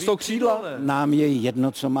 Nebo z toho křídla? Nám je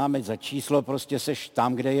jedno, co máme za číslo, prostě seš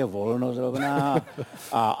tam, kde je volno zrovna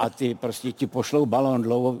a ty prostě ti pošlou balón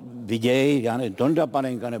dlouho, viděj, já nevím, Tonda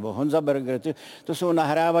Panenka nebo Honza Berger, to jsou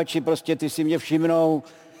nahrávači, prostě ty si mě všimnou,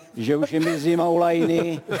 že už je mi zima u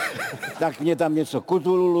lajny, tak mě tam něco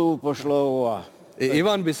Kutululu pošlou a... I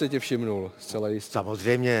Ivan by se tě všimnul, zcela jistě.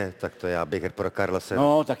 Samozřejmě, tak to já bych pro Karlose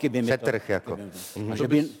taky by mi přetrh jako. A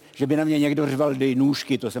že by na mě někdo řval, dej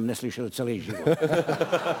nůžky, to jsem neslyšel celý život.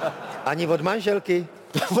 Ani od manželky.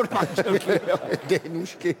 Od manželky, jo. Dej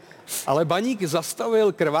nůžky. Ale Baník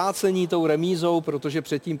zastavil krvácení tou remízou, protože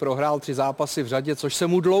předtím prohrál 3 zápasy v řadě, což se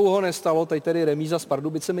mu dlouho nestalo. Teď tedy remíza s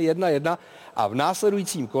Pardubicemi 1-1 a v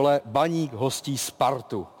následujícím kole Baník hostí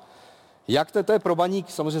Spartu. Jak to je pro Baník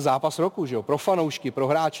samozřejmě zápas roku, že jo? Pro fanoušky, pro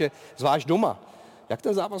hráče, zvlášť doma. Jak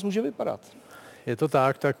ten zápas může vypadat? Je to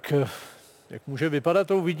tak jak může vypadat,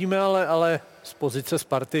 to uvidíme, ale z pozice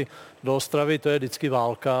Sparty do Ostravy to je vždycky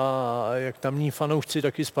válka a jak tamní fanoušci,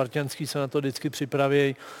 taky spartianský se na to vždycky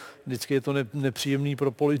připravějí. Vždycky je to nepříjemný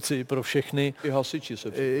pro policii, pro všechny. I hasiči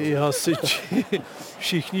se připraví. I hasiči,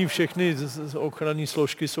 všechny ochranné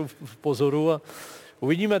složky jsou v pozoru a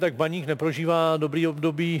uvidíme, tak Baník neprožívá dobrý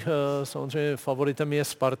období, samozřejmě favoritem je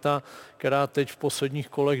Sparta, která teď v posledních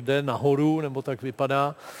kolech jde nahoru, nebo tak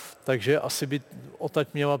vypadá, takže asi by odtaď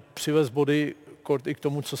měla přivést body i k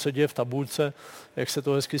tomu, co se děje v tabulce, jak se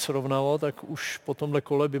to hezky srovnalo, tak už po tomhle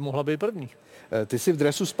kole by mohla být první. Ty jsi v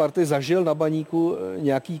dresu Sparty zažil na Baníku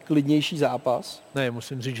nějaký klidnější zápas? Ne,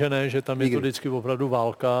 musím říct, že ne, že tam je to vždycky opravdu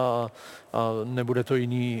válka a nebude to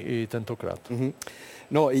jiný i tentokrát. Mm-hmm.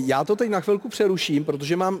 No, já to teď na chvilku přeruším,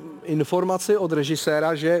 protože mám informaci od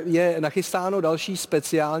režiséra, že je nachystáno další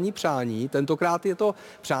speciální přání. Tentokrát je to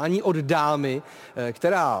přání od dámy,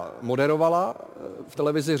 která moderovala v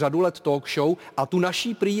televizi řadu let talk show a tu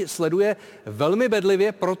naší prý sleduje velmi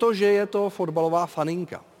bedlivě, protože je to fotbalová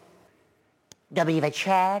faninka. Dobrý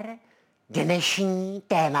večer. Dnešní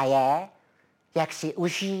téma je, jak si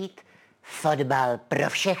užít fotbal pro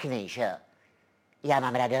všechny, že? Já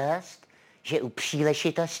mám radost, že u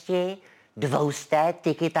příležitosti 200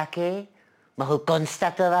 tiki-taky mohu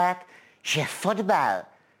konstatovat, že fotbal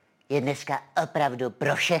je dneska opravdu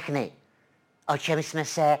pro všechny. O čem jsme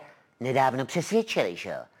se nedávno přesvědčili,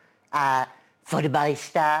 že? A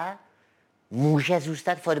fotbalista může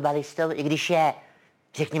zůstat fotbalistou, i když je,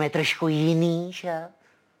 řekněme, trošku jiný, že?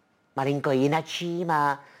 Malinko jinačí,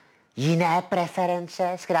 má jiné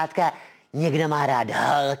preference, zkrátka někdo má rád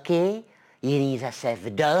holky, jiný zase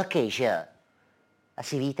vdolky, že jo?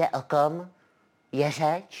 Asi víte, o kom je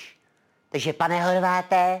řeč? Takže, pane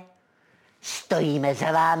Horváte, stojíme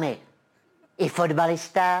za vámi. I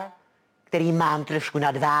fotbalista, který mám trošku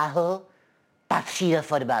nadváhu, patří do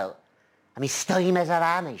fotbalu. A my stojíme za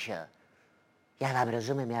vámi, že jo? Já vám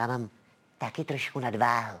rozumím, já mám taky trošku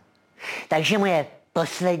nadváhu. Takže moje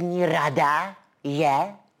poslední rada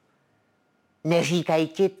je, neříkaj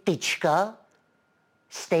ti tyčko,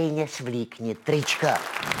 stejně svlíkni tričko.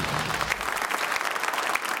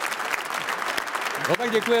 No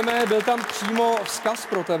tak děkujeme, byl tam přímo vzkaz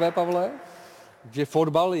pro tebe, Pavle, že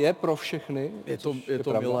fotbal je pro všechny. Je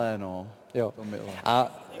to milé, no. Jo. To milé.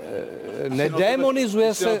 A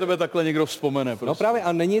nedémonizuje se... na tebe takhle někdo vzpomene. Prostě. No právě,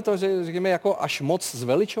 a není to, že řekněme, jako až moc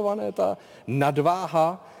zveličované ta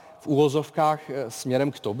nadváha v uvozovkách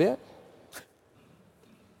směrem k tobě?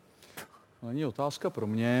 Není otázka pro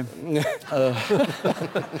mě.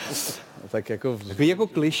 Tak jako... Takový jako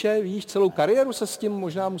klišé, víš, celou kariéru se s tím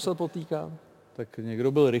možná musel potýkat. Tak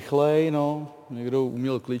někdo byl rychlej, no, někdo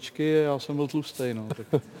uměl kličky a já jsem byl tlustej, no.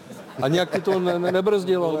 Tak... A nějak ty to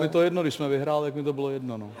nebrzdilo? Bylo mi to jedno, když jsme vyhráli, tak mi to bylo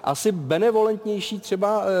jedno, no. Asi benevolentnější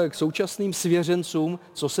třeba k současným svěřencům,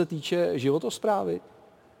 co se týče životosprávy?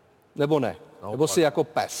 Nebo ne? Naopak. Nebo si jako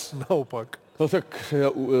pes? Naopak. No tak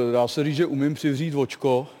dá se říct, že umím přivřít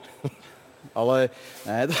očko, ale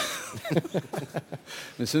ne,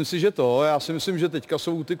 myslím si, že já si myslím, že teďka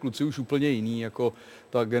jsou ty kluci už úplně jiný, jako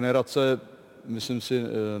ta generace, myslím si,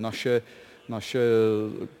 naše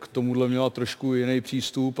k tomuhle měla trošku jiný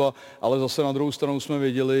přístup, ale zase na druhou stranu jsme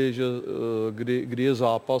věděli, že kdy je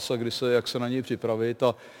zápas a jak se na něj připravit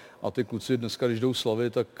a ty kluci dneska, když jdou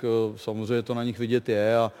slavit, tak samozřejmě to na nich vidět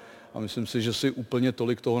je a myslím si, že si úplně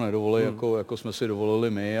tolik toho nedovolí, jako jsme si dovolili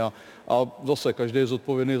my a zase každý je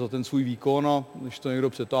zodpovědný za ten svůj výkon a když to někdo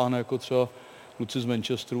přetáhne, jako třeba kluci z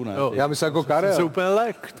Manchesteru, ne. Jo, já myslím jako Karel. Jsi úplně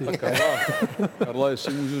lek, ty. Karla,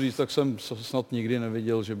 jestli můžu říct, tak jsem snad nikdy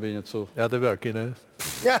neviděl, že by něco... Já tebe taky ne.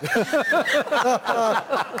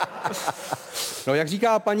 No, jak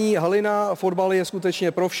říká paní Halina, fotbal je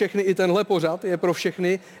skutečně pro všechny, i tenhle pořad je pro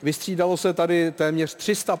všechny. Vystřídalo se tady téměř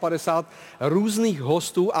 350 různých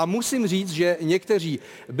hostů a musím říct, že někteří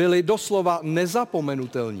byli doslova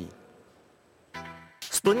nezapomenutelní.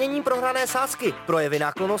 Splněním prohrané sázky, projevy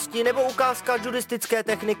náklonnosti nebo ukázka judistické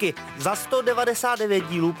techniky. Za 199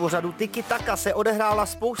 dílů pořadu Tiki Taka se odehrála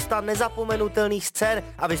spousta nezapomenutelných scén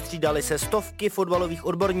a vystřídali se stovky fotbalových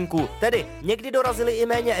odborníků. Tedy někdy dorazili i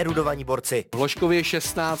méně erudovaní borci. Hloškově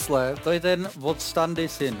 16 let. To je ten od Standy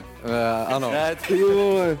syn. Ano. Ne, ty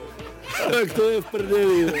vole. Tak to je v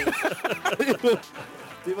prdeli.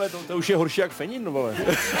 Ty vole, to už je horší jak Fenin, vole.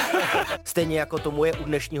 Stejně jako tomu je u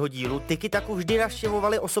dnešního dílu, Tiki Taku vždy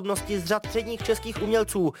navštěvovali osobnosti z řad předních českých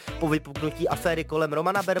umělců. Po vypuknutí aféry kolem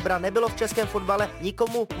Romana Berbera nebylo v českém fotbale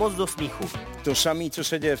nikomu moc do smíchu. To samé, co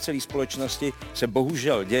se děje v celé společnosti, se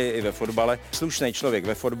bohužel děje i ve fotbale. Slušný člověk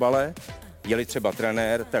ve fotbale, je-li třeba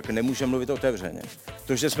trenér, tak nemůže mluvit otevřeně.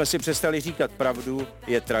 To, že jsme si přestali říkat pravdu,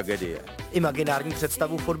 je tragédie. Imaginární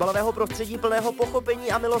představu fotbalového prostředí plného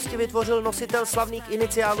pochopení a milosti vytvořil nositel slavných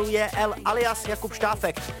iniciálů JL alias Jakub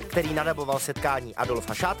Štáfek, který nadaboval setkání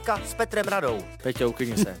Adolfa Šátka s Petrem Radou. Peťo,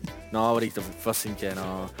 uklidni se. No, dobrý, to prosím tě,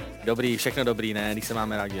 no. Dobrý, všechno dobrý, ne, když se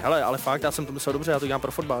máme rádi. Hele, ale fakt, já jsem to myslel dobře, já to dělám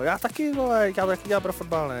pro fotbal. Já taky, vole, já to taky dělám pro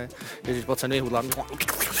fotbal, ne. Ježiš, pojď se hudla.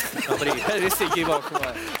 Dobrý, ty jsi divok,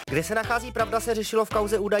 vole. Kde se nachází pravda, se řešilo v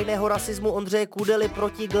kauze údajného rasismu Ondřeje Kudely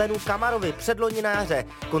proti Glenu Kamarovi předloni na jaře.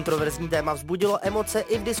 Kontroverzní téma vzbudilo emoce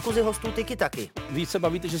i v diskuzi hostů Tiki Taky. Víc se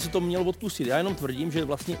bavíte, že si to měl odpustit. Já jenom tvrdím, že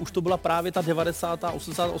vlastně už to byla právě ta 90.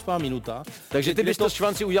 88. minuta. Takže ty bys to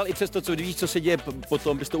švanci udělal i přesto, co víš, co se děje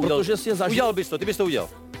potom, bys to udělal. Protože jsi zažil. Udělal bys to, ty bys to udělal.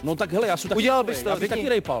 No tak hele, já jsem taky. Udělal bys to, já bych taky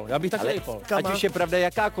rejpal. Ať už je pravda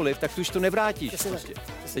jakákoliv, tak tu už to nevrátíš. Prostě.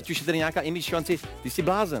 Teď už je tady nějaká image švanci, ty jsi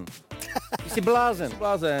blázen. Ty jsi blázen.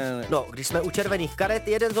 No, když jsme u červených karet,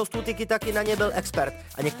 jeden z hostů Tiki Taky na ně byl expert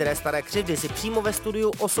a některé staré křivdy si přímo ve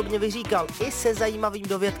studiu osobně vyříkal i se zajímavým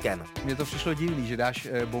dovědkem. Mně to přišlo divný, že dáš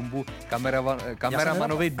bombu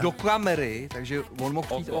kameramanovi do kamery, takže on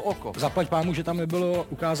mohl jít o oko. Zaplať pámu, že tam nebylo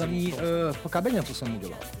ukázaný v kabině, co jsem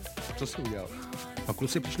udělal. Co jsi udělal? A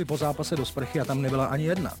kluci přišli po zápase do sprchy a tam nebyla ani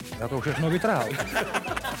jedna. Já to všechno vytrhal.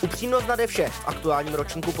 Upřímnost nade vše. V aktuálním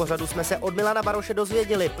ročníku pořadu jsme se od Milana Baroše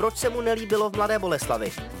dozvěděli, proč se mu nelíbilo v Mladé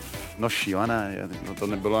Boleslavi. No šílené, no to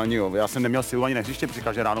nebylo ani, já jsem neměl silu ani na hřiště,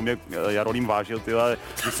 říkal, že ráno mě Jarolím vážil, tyhle,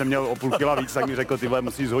 když jsem měl o půl kila víc, tak mi řekl, tyhle,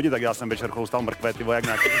 musíš zhodit, tak já jsem večer chloustal mrkve, tyhle, jak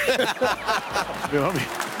nějaký,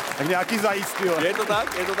 jak nějaký zajíc, tyhle. Je to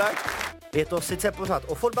tak? Je to sice pořád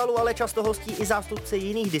o fotbalu, ale často hostí i zástupci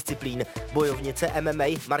jiných disciplín. Bojovnice MMA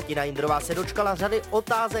Martina Jindrová se dočkala řady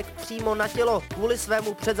otázek přímo na tělo kvůli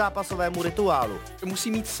svému předzápasovému rituálu.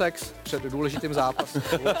 Musí mít sex před důležitým zápasem.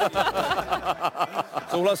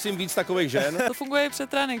 Souhlasím, víc takových žen. To funguje i před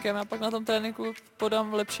tréninkem, a pak na tom tréninku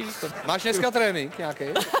podám lepší výkon. Máš dneska trénink nějaký?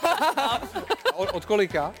 Od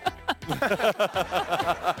kolika?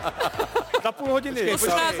 Za půl hodiny.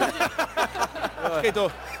 Počkej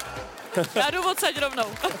to. Já jdu odsaď rovnou.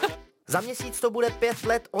 Za měsíc to bude 5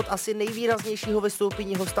 let od asi nejvýraznějšího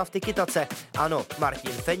vystoupení hosta v Tiki-tace. Ano,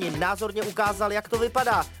 Martin Fenin názorně ukázal, jak to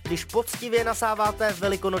vypadá, když poctivě nasáváte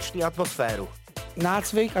velikonoční atmosféru.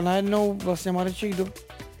 Nácvik a najednou vlastně Mareček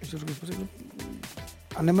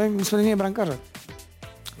a nemají výsledně brankaře.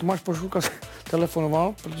 Tomáš Pošulka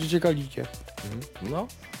telefonoval, protože čekal dítě. No.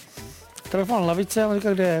 Telefon na lavice a on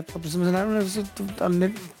říkal, kde je? A prostě jsme se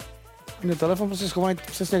najednou telefon prostě schovaný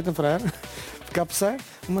přesně jak ten frér v kapse.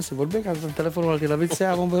 On si odběh a ten telefonoval ty lavice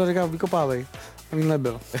a on pořád říkal, vykopávej. A on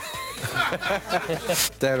nebyl.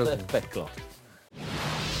 To je peklo.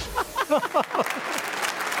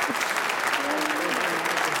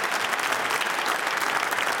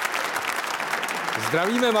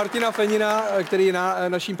 Zdravíme Martina Fenina, který je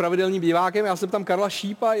naším pravidelným divákem. Já se ptám Karla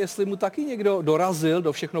Šípa, jestli mu taky někdo dorazil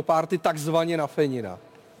do Všechno Party takzvaně na Fenina.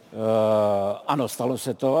 Ano, stalo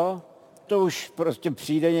se to. To už prostě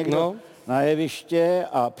přijde někdo na jeviště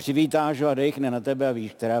a přivítáš ho a dejchne na tebe a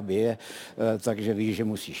víš, která bije. Takže víš, že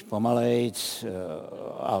musíš pomalejc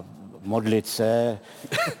a modlit se,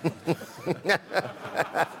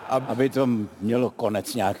 aby to mělo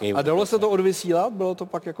konec nějaký. A dalo se to odvysílat? Bylo to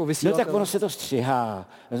pak jako vysílat? No tak ono se to střihá,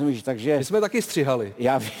 rozumíš, takže... My jsme taky střihali.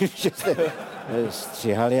 Já vím, že jste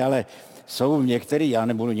střihali, ale jsou některý, já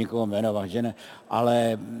nebudu nikoho jmenovat, že ne,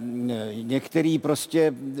 ale některý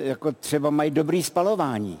prostě jako třeba mají dobrý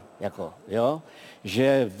spalování, jako, jo,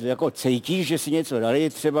 že jako cítíš, že si něco dali,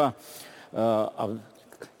 třeba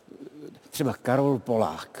Karol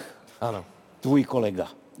Polák. Ano. Tvůj kolega.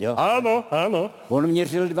 Jo? Ano, ano. On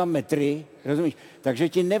měřil 2 metry, rozumíš? Takže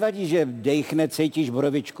ti nevadí, že dejchne, cítíš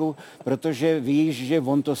borovičku, protože víš, že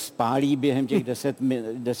on to spálí během těch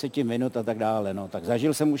 10 minut a tak dále. No. Tak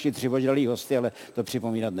zažil jsem už i 3 vodělý hosty, ale to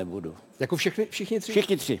připomínat nebudu. Jako všichni 3?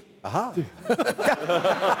 Všichni 3. Aha.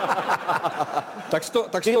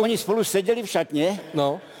 Oni spolu seděli v šatně.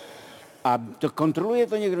 No. A to kontroluje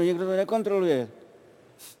to někdo to nekontroluje.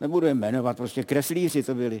 Nebudu je jmenovat, prostě kreslíři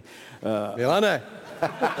to byli. Milane.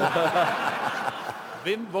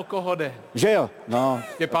 Vím, o koho jde. Že jo? No.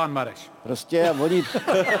 Štěpán Mareš. Prostě a oni...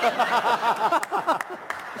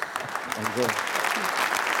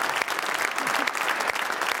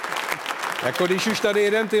 Jako když už tady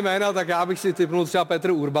jeden ty jména, tak já bych si tipnul třeba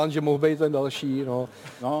Petr Urban, že mohl být ten další,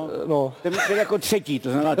 no. Ten jako třetí,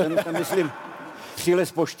 to znamená, ten myslím,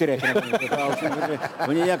 přilez po 4.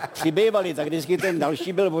 Oni nějak přibývali, tak vždycky ten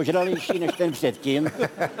další byl ožralejší než ten předtím.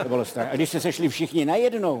 To bylo strašné. A když se sešli všichni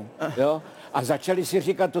najednou, jo, a začali si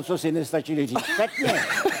říkat to, co si nestačili říct špatně,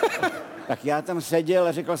 tak já tam seděl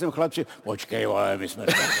a říkal jsem chlapci, počkej, vole, my jsme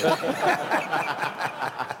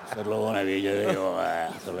dlouho nevěděli, vole.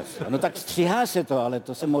 No tak stříhá se to, ale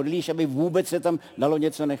to se modlíš, aby vůbec se tam dalo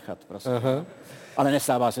něco nechat, prostě. Aha. Ale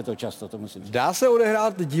nestává se to často, to musím říct. Dá se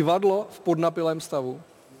odehrát divadlo v podnapilém stavu?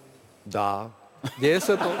 Dá. Děje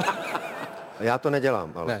se to? Já to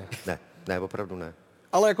nedělám, ale ne, opravdu ne.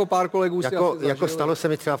 Ale jako pár kolegů si jako stalo se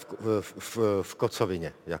mi třeba v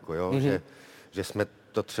Kocovině, jako jo, že jsme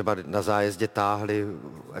to třeba na zájezdě táhli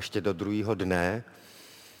ještě do druhého dne,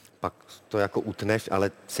 pak to jako utneš,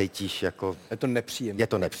 ale cítíš jako... Je to nepříjemný. Je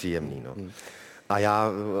to nepříjemný, no. A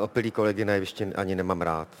já opilý kolegy na jevišti ani nemám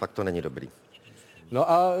rád, fakt to není dobrý.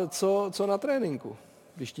 No a co na tréninku?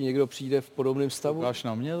 Když ti někdo přijde v podobném stavu? Máš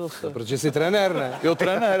na mě zase. Protože jsi trenér, ne? Jo,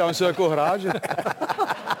 trenér, já myslím jako hráč.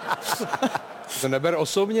 To neber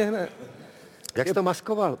osobně hned. Jak jsi to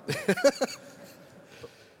maskoval?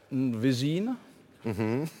 Vizín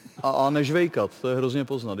a nežvejkat, to je hrozně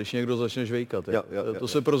poznat, když někdo začne žvejkat. To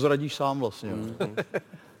se prozradíš sám vlastně.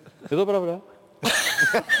 Je to pravda?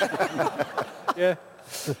 Je.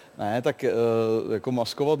 Ne, tak jako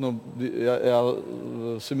maskovat, no, já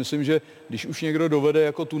si myslím, že když už někdo dovede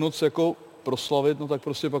jako tu noc jako proslavit, no tak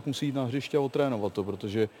prostě pak musí jít na hřiště a otrénovat to,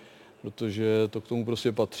 protože to k tomu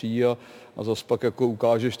prostě patří a zas pak jako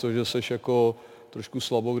ukážeš to, že seš jako trošku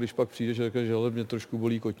slabo, když pak přijdeš a řekneš, že hele, mě trošku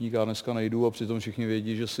bolí kotník, já dneska nejdu a přitom všichni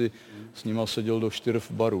vědí, že si s nima seděl do 4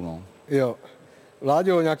 v baru, no. Jo.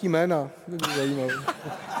 Vláďo, nějaký jména?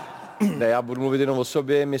 Ne, já budu mluvit jenom o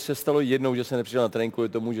sobě. Mně se stalo jednou, že jsem nepřišel na trénink kvůli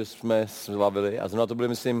tomu, že jsme slavili a zrovna to byly,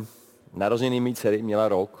 myslím, narozeniny mý dcery, měla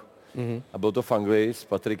rok. A byl to v Anglii, s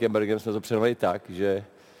Patrikem Bergem jsme to přenovali tak, že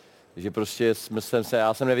prostě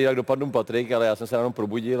já jsem nevěděl, jak dopadnu Patrik, ale já jsem se ráno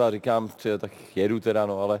probudil a říkám, tak jedu teda,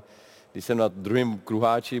 no, ale když jsem na druhém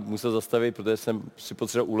kruháči musel zastavit, protože jsem si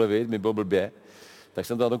potřeboval ulevit, mi bylo blbě, tak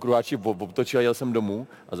jsem to na tom kruháči obtočil a jel jsem domů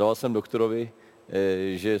a zavolal jsem doktorovi,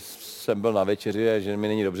 že jsem byl na večeři a že mi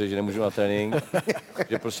není dobře, že nemůžu na trénink,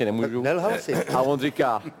 že prostě nemůžu. Nelhal si. A on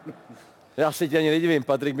říká, já se tě ani nedivím,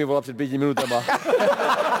 Patrik mi volal před 5 minutama.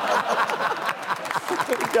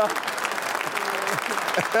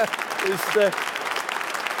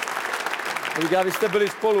 Vy jste byli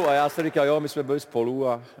spolu a já jsem říkal, jo, my jsme byli spolu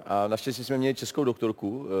a naštěstí jsme měli českou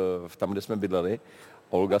doktorku, tam, kde jsme bydleli,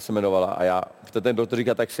 Olga se jmenovala a ten doktor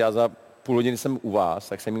říká, tak si já za půl hodiny jsem u vás,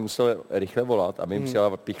 tak jsem mi musel rychle volat, aby mi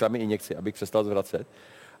přijala, píchla mi injekci, abych přestal zvracet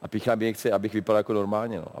a píchla mi injekci, abych vypadal jako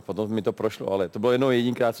normálně, no. A potom mi to prošlo, ale to bylo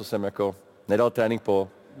jedinkrát, co jsem jako nedal trénink po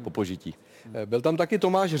požití. Byl tam taky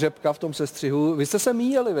Tomáš Řepka v tom sestřihu. Vy jste se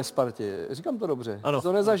míjeli ve Spartě, říkám to dobře. Ano. Jsi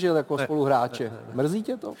to nezažil jako spoluhráče. Ne. Mrzí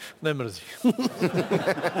tě to? Nemrzí.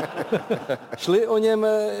 Šli o něm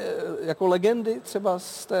jako legendy třeba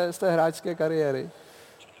z té hráčské kariéry?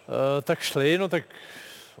 Tak šli, no tak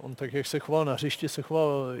on tak, jak se choval na hřišti, se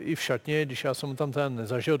choval i v šatně, když já jsem mu tam ten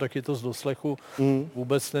nezažil, tak je to z doslechu.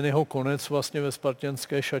 Vůbec ten jeho konec vlastně ve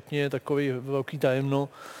spartanské šatně je takový velký tajemno,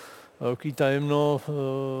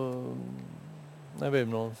 nevím,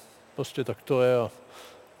 no, prostě tak to je.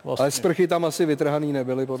 Vlastně. Ale sprchy tam asi vytrhaný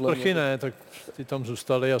nebyly, podle mě. Sprchy ne, tak ty tam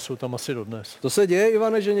zůstaly a jsou tam asi dodnes. To se děje,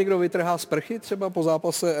 Ivane, že někdo vytrhá sprchy třeba po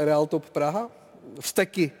zápase Real Top Praha?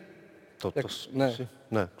 Vzteky?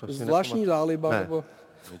 Ne. Zvláštní záliba? Ne. Nebo...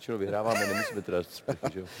 Většinou vyhráváme, nemusíme teda sprchy,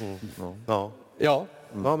 že jo? No. Jo?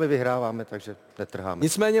 No, my vyhráváme, takže netrháme.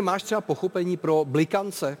 Nicméně máš třeba pochopení pro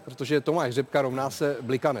blikance, protože Tomáš Řepka rovná se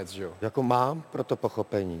blikanec, že jo? Jako mám pro to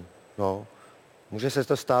pochopení, no. Může se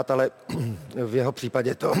to stát, ale v jeho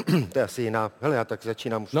případě to je asi jiná. Hele, já tak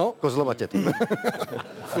začínám už kozlovatět.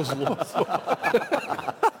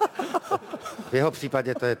 V jeho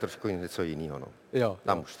případě to je trošku něco jiného, no. Jo.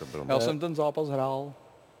 Tam už to bylo. Já jsem ten zápas hrál.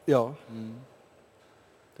 Jo.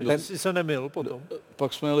 Ten jsi se nemil potom?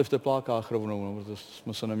 Pak jsme jeli v teplákách rovnou, no, protože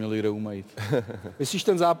jsme se neměli kde umýt. Myslíš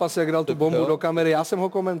ten zápas, jak dal tu bombu do kamery? Já jsem ho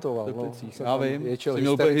komentoval. Já vím, ječel, jsi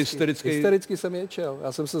měl úplně hysterický. Hystericky jsem ječel.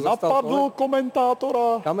 Já jsem se zastal. Napadl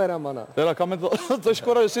komentátora. Kameramana. Teda to je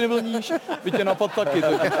škoda, že si nevlníš. By tě napad taky.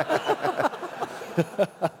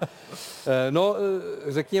 No,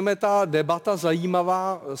 řekněme, ta debata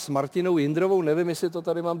zajímavá s Martinou Jindrovou, nevím, jestli to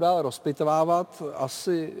tady mám dál rozpitvávat,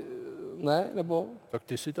 asi ne, nebo? Tak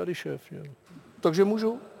ty jsi tady šéf, jo. Takže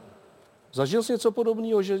můžu. Zažil jsi něco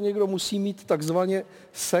podobného, že někdo musí mít takzvaně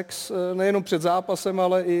sex nejenom před zápasem,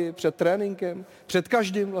 ale i před tréninkem? Před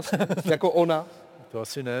každým vlastně, jako ona? To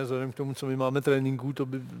asi ne, vzhledem k tomu, co my máme tréninků, to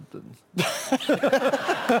by...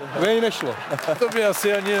 To by nešlo. To by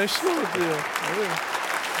asi ani nešlo, tyjo.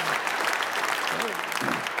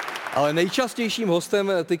 Ale nejčastějším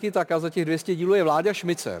hostem Tiki Taka za těch 200 dílů je Vláďa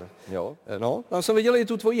Šmicer. Jo. No, tam jsem viděl i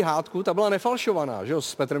tu tvoji hádku, ta byla nefalšovaná, že jo,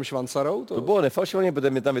 s Petrem Švancarou. To bylo nefalšované, protože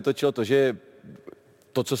mi tam vytočilo to, že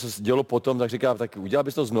to, co se dělo potom, tak říká, tak udělal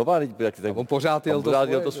bys to znova. Tak on pořád jel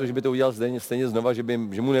to svoje, že by to udělal stejně znova, že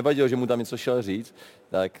mu nevadilo, že mu tam něco šel říct,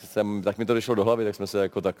 tak mi to došlo do hlavy, tak jsme se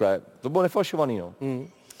jako takhle, to bylo nefalšovaný, no.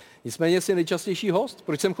 Nicméně jsi nejčastější host,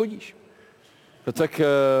 proč sem chodíš? No tak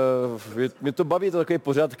mě to baví, to takový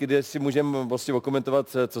pořad, kde si můžeme vlastně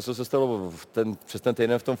okomentovat, co se stalo přes ten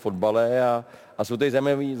týden v tom fotbale a jsou tady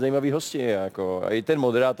zajímaví hosti. Jako, a i ten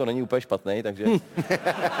moderátor není úplně špatný, takže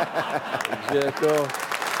jako...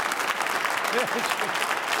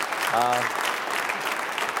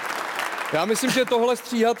 Já myslím, že tohle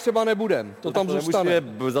stříhat třeba nebudem. To tam zůstane.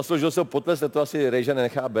 Zasloužil se potles, to asi Rejža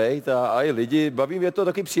nenechá bejt a i lidi baví, je to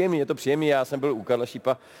taky příjemný, Já jsem byl u Karla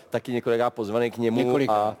Šípa taky několikrát pozvaný k němu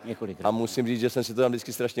Několikrát. A musím říct, že jsem si to tam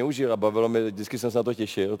vždycky strašně užil a bavilo mě, vždycky jsem se na to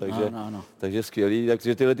těšil, takže skvělý.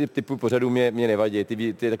 Takže tyhle typy pořadů mě nevadí,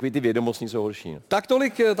 takový ty vědomostní jsou horší. No. Tak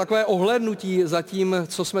tolik takové ohlédnutí za tím,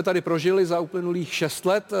 co jsme tady prožili za uplynulých 6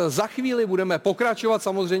 let. Za chvíli budeme pokračovat,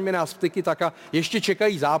 samozřejmě nás v Tiki Taka ještě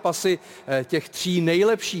čekají zápasy těch 3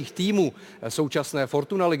 nejlepších týmů současné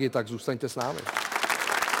Fortuna ligy, tak zůstaňte s námi.